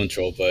very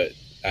influential, but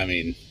I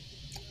mean,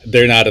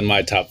 they're not in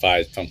my top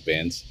five punk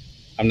bands.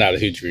 I'm not a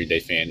huge Green Day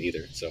fan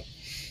either. So.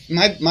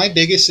 My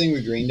biggest thing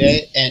with Green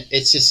Day, and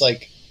it's just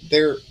like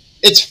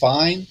it's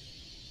fine,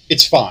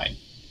 it's fine,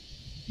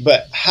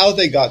 but how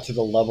they got to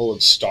the level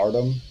of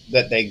stardom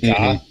that they Hmm.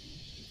 got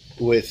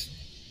with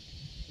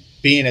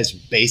being as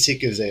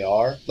basic as they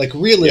are, like Yeah.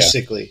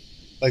 realistically,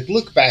 like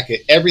look back at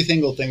every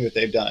single thing that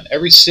they've done,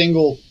 every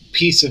single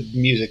piece of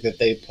music that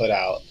they put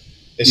out,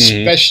 Hmm.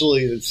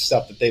 especially the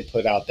stuff that they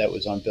put out that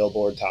was on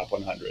Billboard Top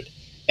 100,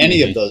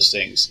 any Hmm. of those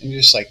things, and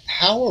you're just like,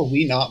 how are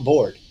we not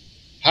bored?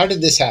 How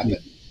did this happen?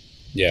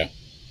 Yeah.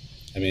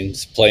 I mean,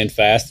 it's playing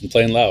fast and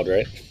playing loud,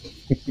 right?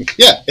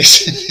 Yeah,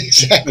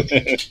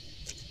 exactly.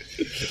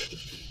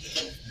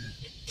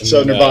 So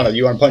And, Nirvana,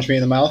 you want to punch me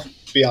in the mouth?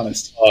 Be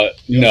honest. You want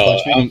to no,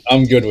 punch me?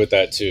 I'm good with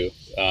that too.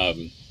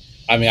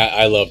 I mean,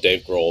 I love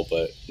Dave Grohl,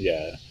 but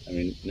yeah, I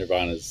mean,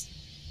 Nirvana's,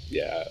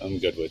 yeah, I'm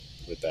good with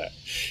that.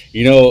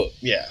 You know,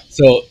 Yeah.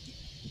 so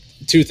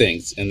two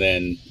things, and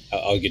then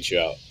I'll get you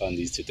out on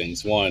these two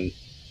things. One,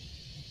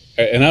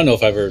 and I don't know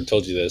if I've ever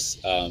told you this.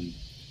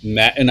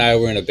 Matt and I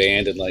were in a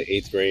band in like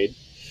eighth grade,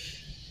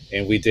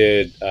 and we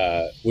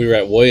were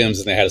at Williams,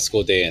 and they had a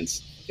school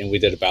dance, and we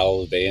did a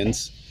battle of the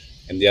bands,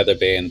 and the other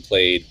band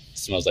played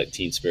 "Smells Like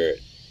Teen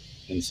Spirit,"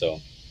 and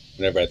so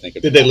whenever I think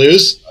Did they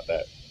lose? about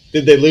that,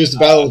 Did they lose the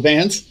Battle of the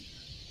Bands?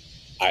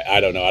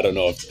 I don't know. I don't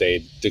know if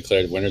they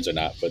declared winners or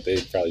not, but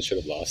they probably should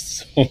have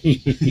lost. So.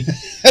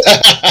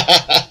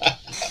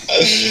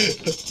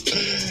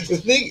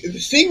 The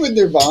thing with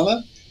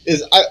Nirvana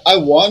is I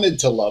wanted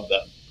to love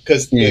them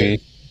because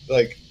Mhm.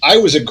 like I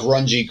was a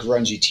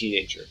grungy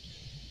teenager,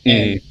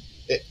 and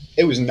Mhm.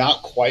 it was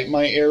not quite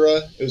my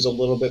era. It was a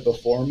little bit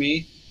before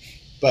me,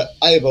 but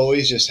I have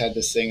always just had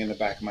this thing in the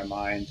back of my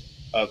mind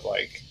of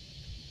like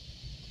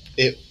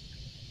it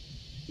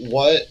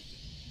what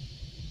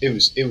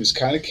it was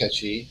kind of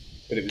catchy,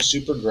 but it was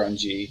super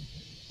grungy.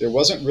 There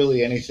wasn't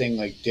really anything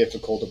like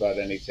difficult about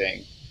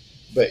anything.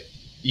 But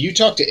you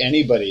talk to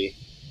anybody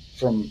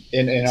from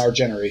in our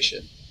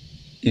generation,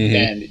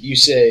 and you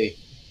say,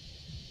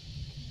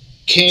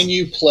 "Can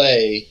you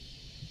play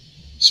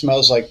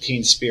Smells Like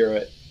Teen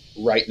Spirit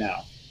right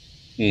now?"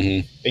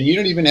 And you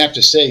don't even have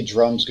to say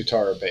drums,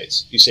 guitar, or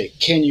bass. You say,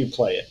 "Can you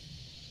play it?"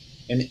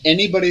 And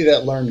anybody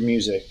that learned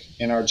music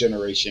in our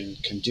generation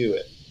can do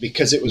it,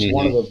 because it was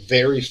one of the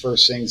very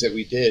first things that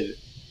we did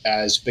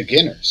as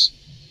beginners.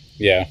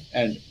 Yeah.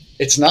 And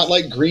it's not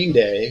like Green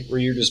Day where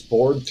you're just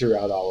bored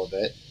throughout all of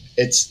it.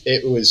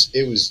 It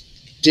was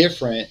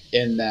different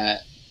in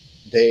that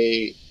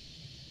it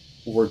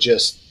was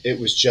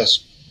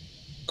just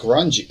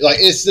grungy. Like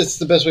it's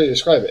the best way to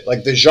describe it.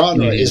 Like the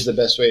genre is the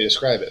best way to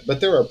describe it. But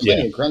there are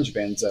plenty of grunge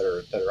bands that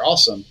are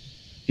awesome.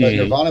 But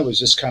Nirvana was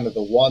just kind of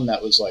the one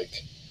that was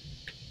like,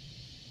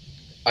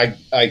 I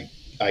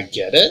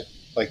get it.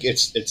 Like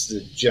it's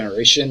the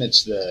generation,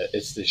 it's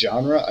the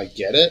genre. I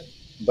get it.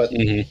 But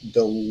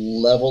the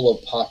level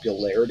of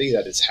popularity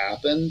that has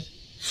happened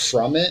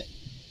from it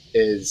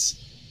is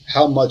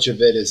how much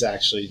of it is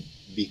actually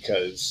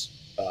because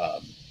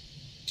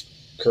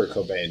Kurt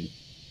Cobain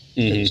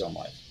took his own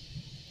life.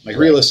 Like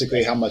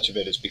realistically, how much of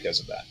it is because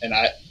of that? And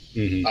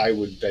I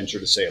would venture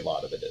to say a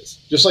lot of it is.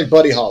 Just like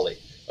Buddy Holly.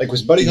 Like,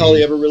 was Buddy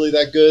Holly ever really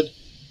that good,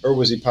 or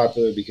was he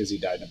popular because he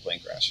died in a plane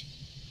crash?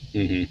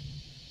 I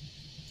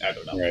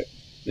don't know. Right.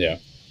 Yeah.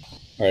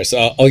 All right. So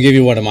I'll give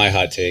you one of my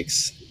hot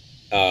takes.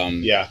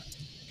 Yeah,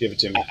 give it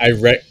to me.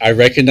 I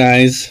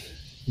recognize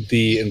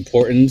the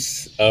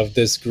importance of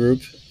this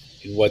group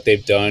and what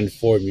they've done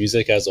for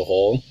music as a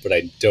whole, but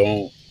I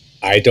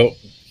don't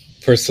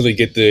personally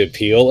get the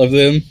appeal of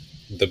them.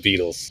 The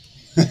Beatles.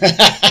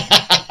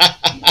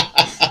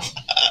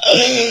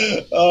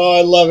 Oh,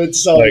 I love it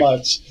so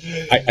much.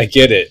 I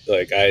get it.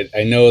 Like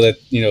I know that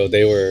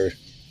they were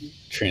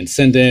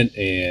transcendent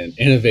and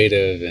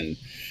innovative and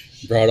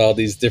brought all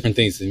these different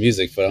things to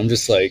music, but I'm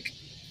just like,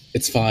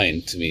 it's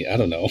fine to me. I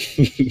don't know.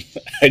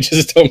 I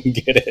just don't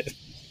get it.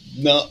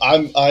 No,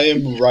 I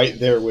am right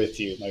there with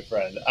you, my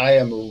friend. I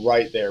am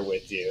right there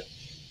with you.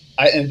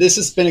 And this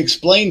has been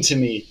explained to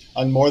me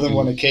on more than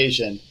one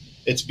occasion.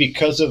 It's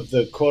because of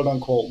the quote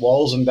unquote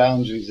walls and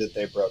boundaries that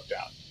they broke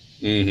down.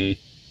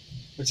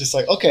 Which is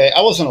like, okay,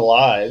 I wasn't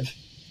alive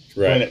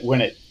when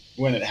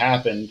it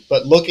happened,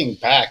 but looking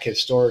back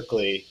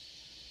historically,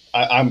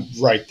 I'm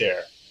right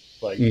there.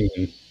 Like,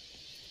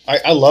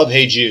 I love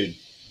Hey Jude.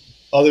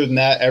 Other than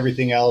that,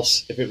 everything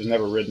else, if it was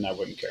never written, I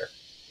wouldn't care.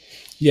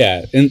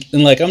 Yeah, and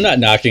like I'm not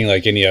knocking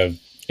like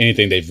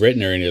anything they've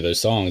written or any of their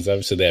songs.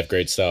 Obviously, they have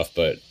great stuff,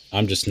 but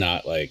I'm just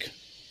not like,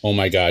 oh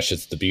my gosh,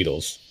 it's the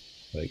Beatles.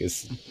 Like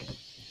it's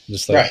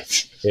just like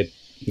it.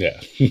 Yeah.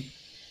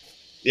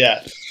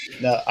 Yeah.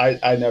 No,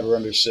 I never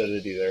understood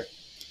it either.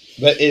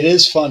 But it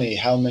is funny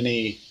how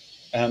many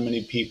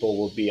people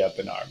will be up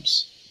in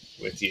arms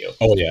with you.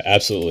 Oh yeah,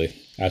 absolutely.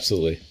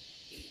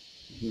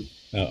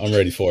 I'm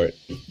ready for it.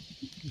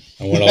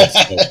 I want all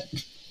smoke.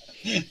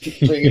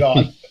 Bring it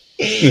on.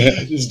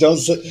 Just don't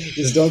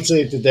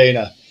say it to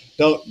Dana.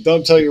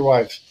 Don't tell your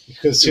wife,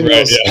 because who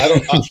knows? Yeah.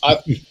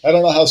 I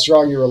don't know how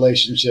strong your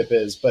relationship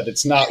is, but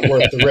it's not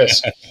worth the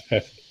risk.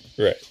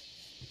 Right.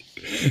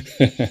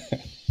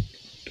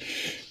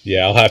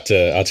 Yeah, I'll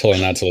tell her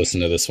not to listen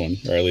to this one,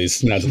 or at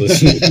least not to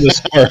listen to this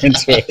far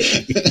into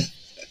it.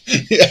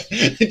 Yeah,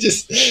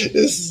 just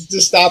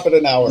stop at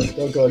an hour.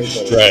 Don't go any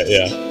further. Right.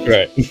 Yeah.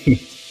 Right.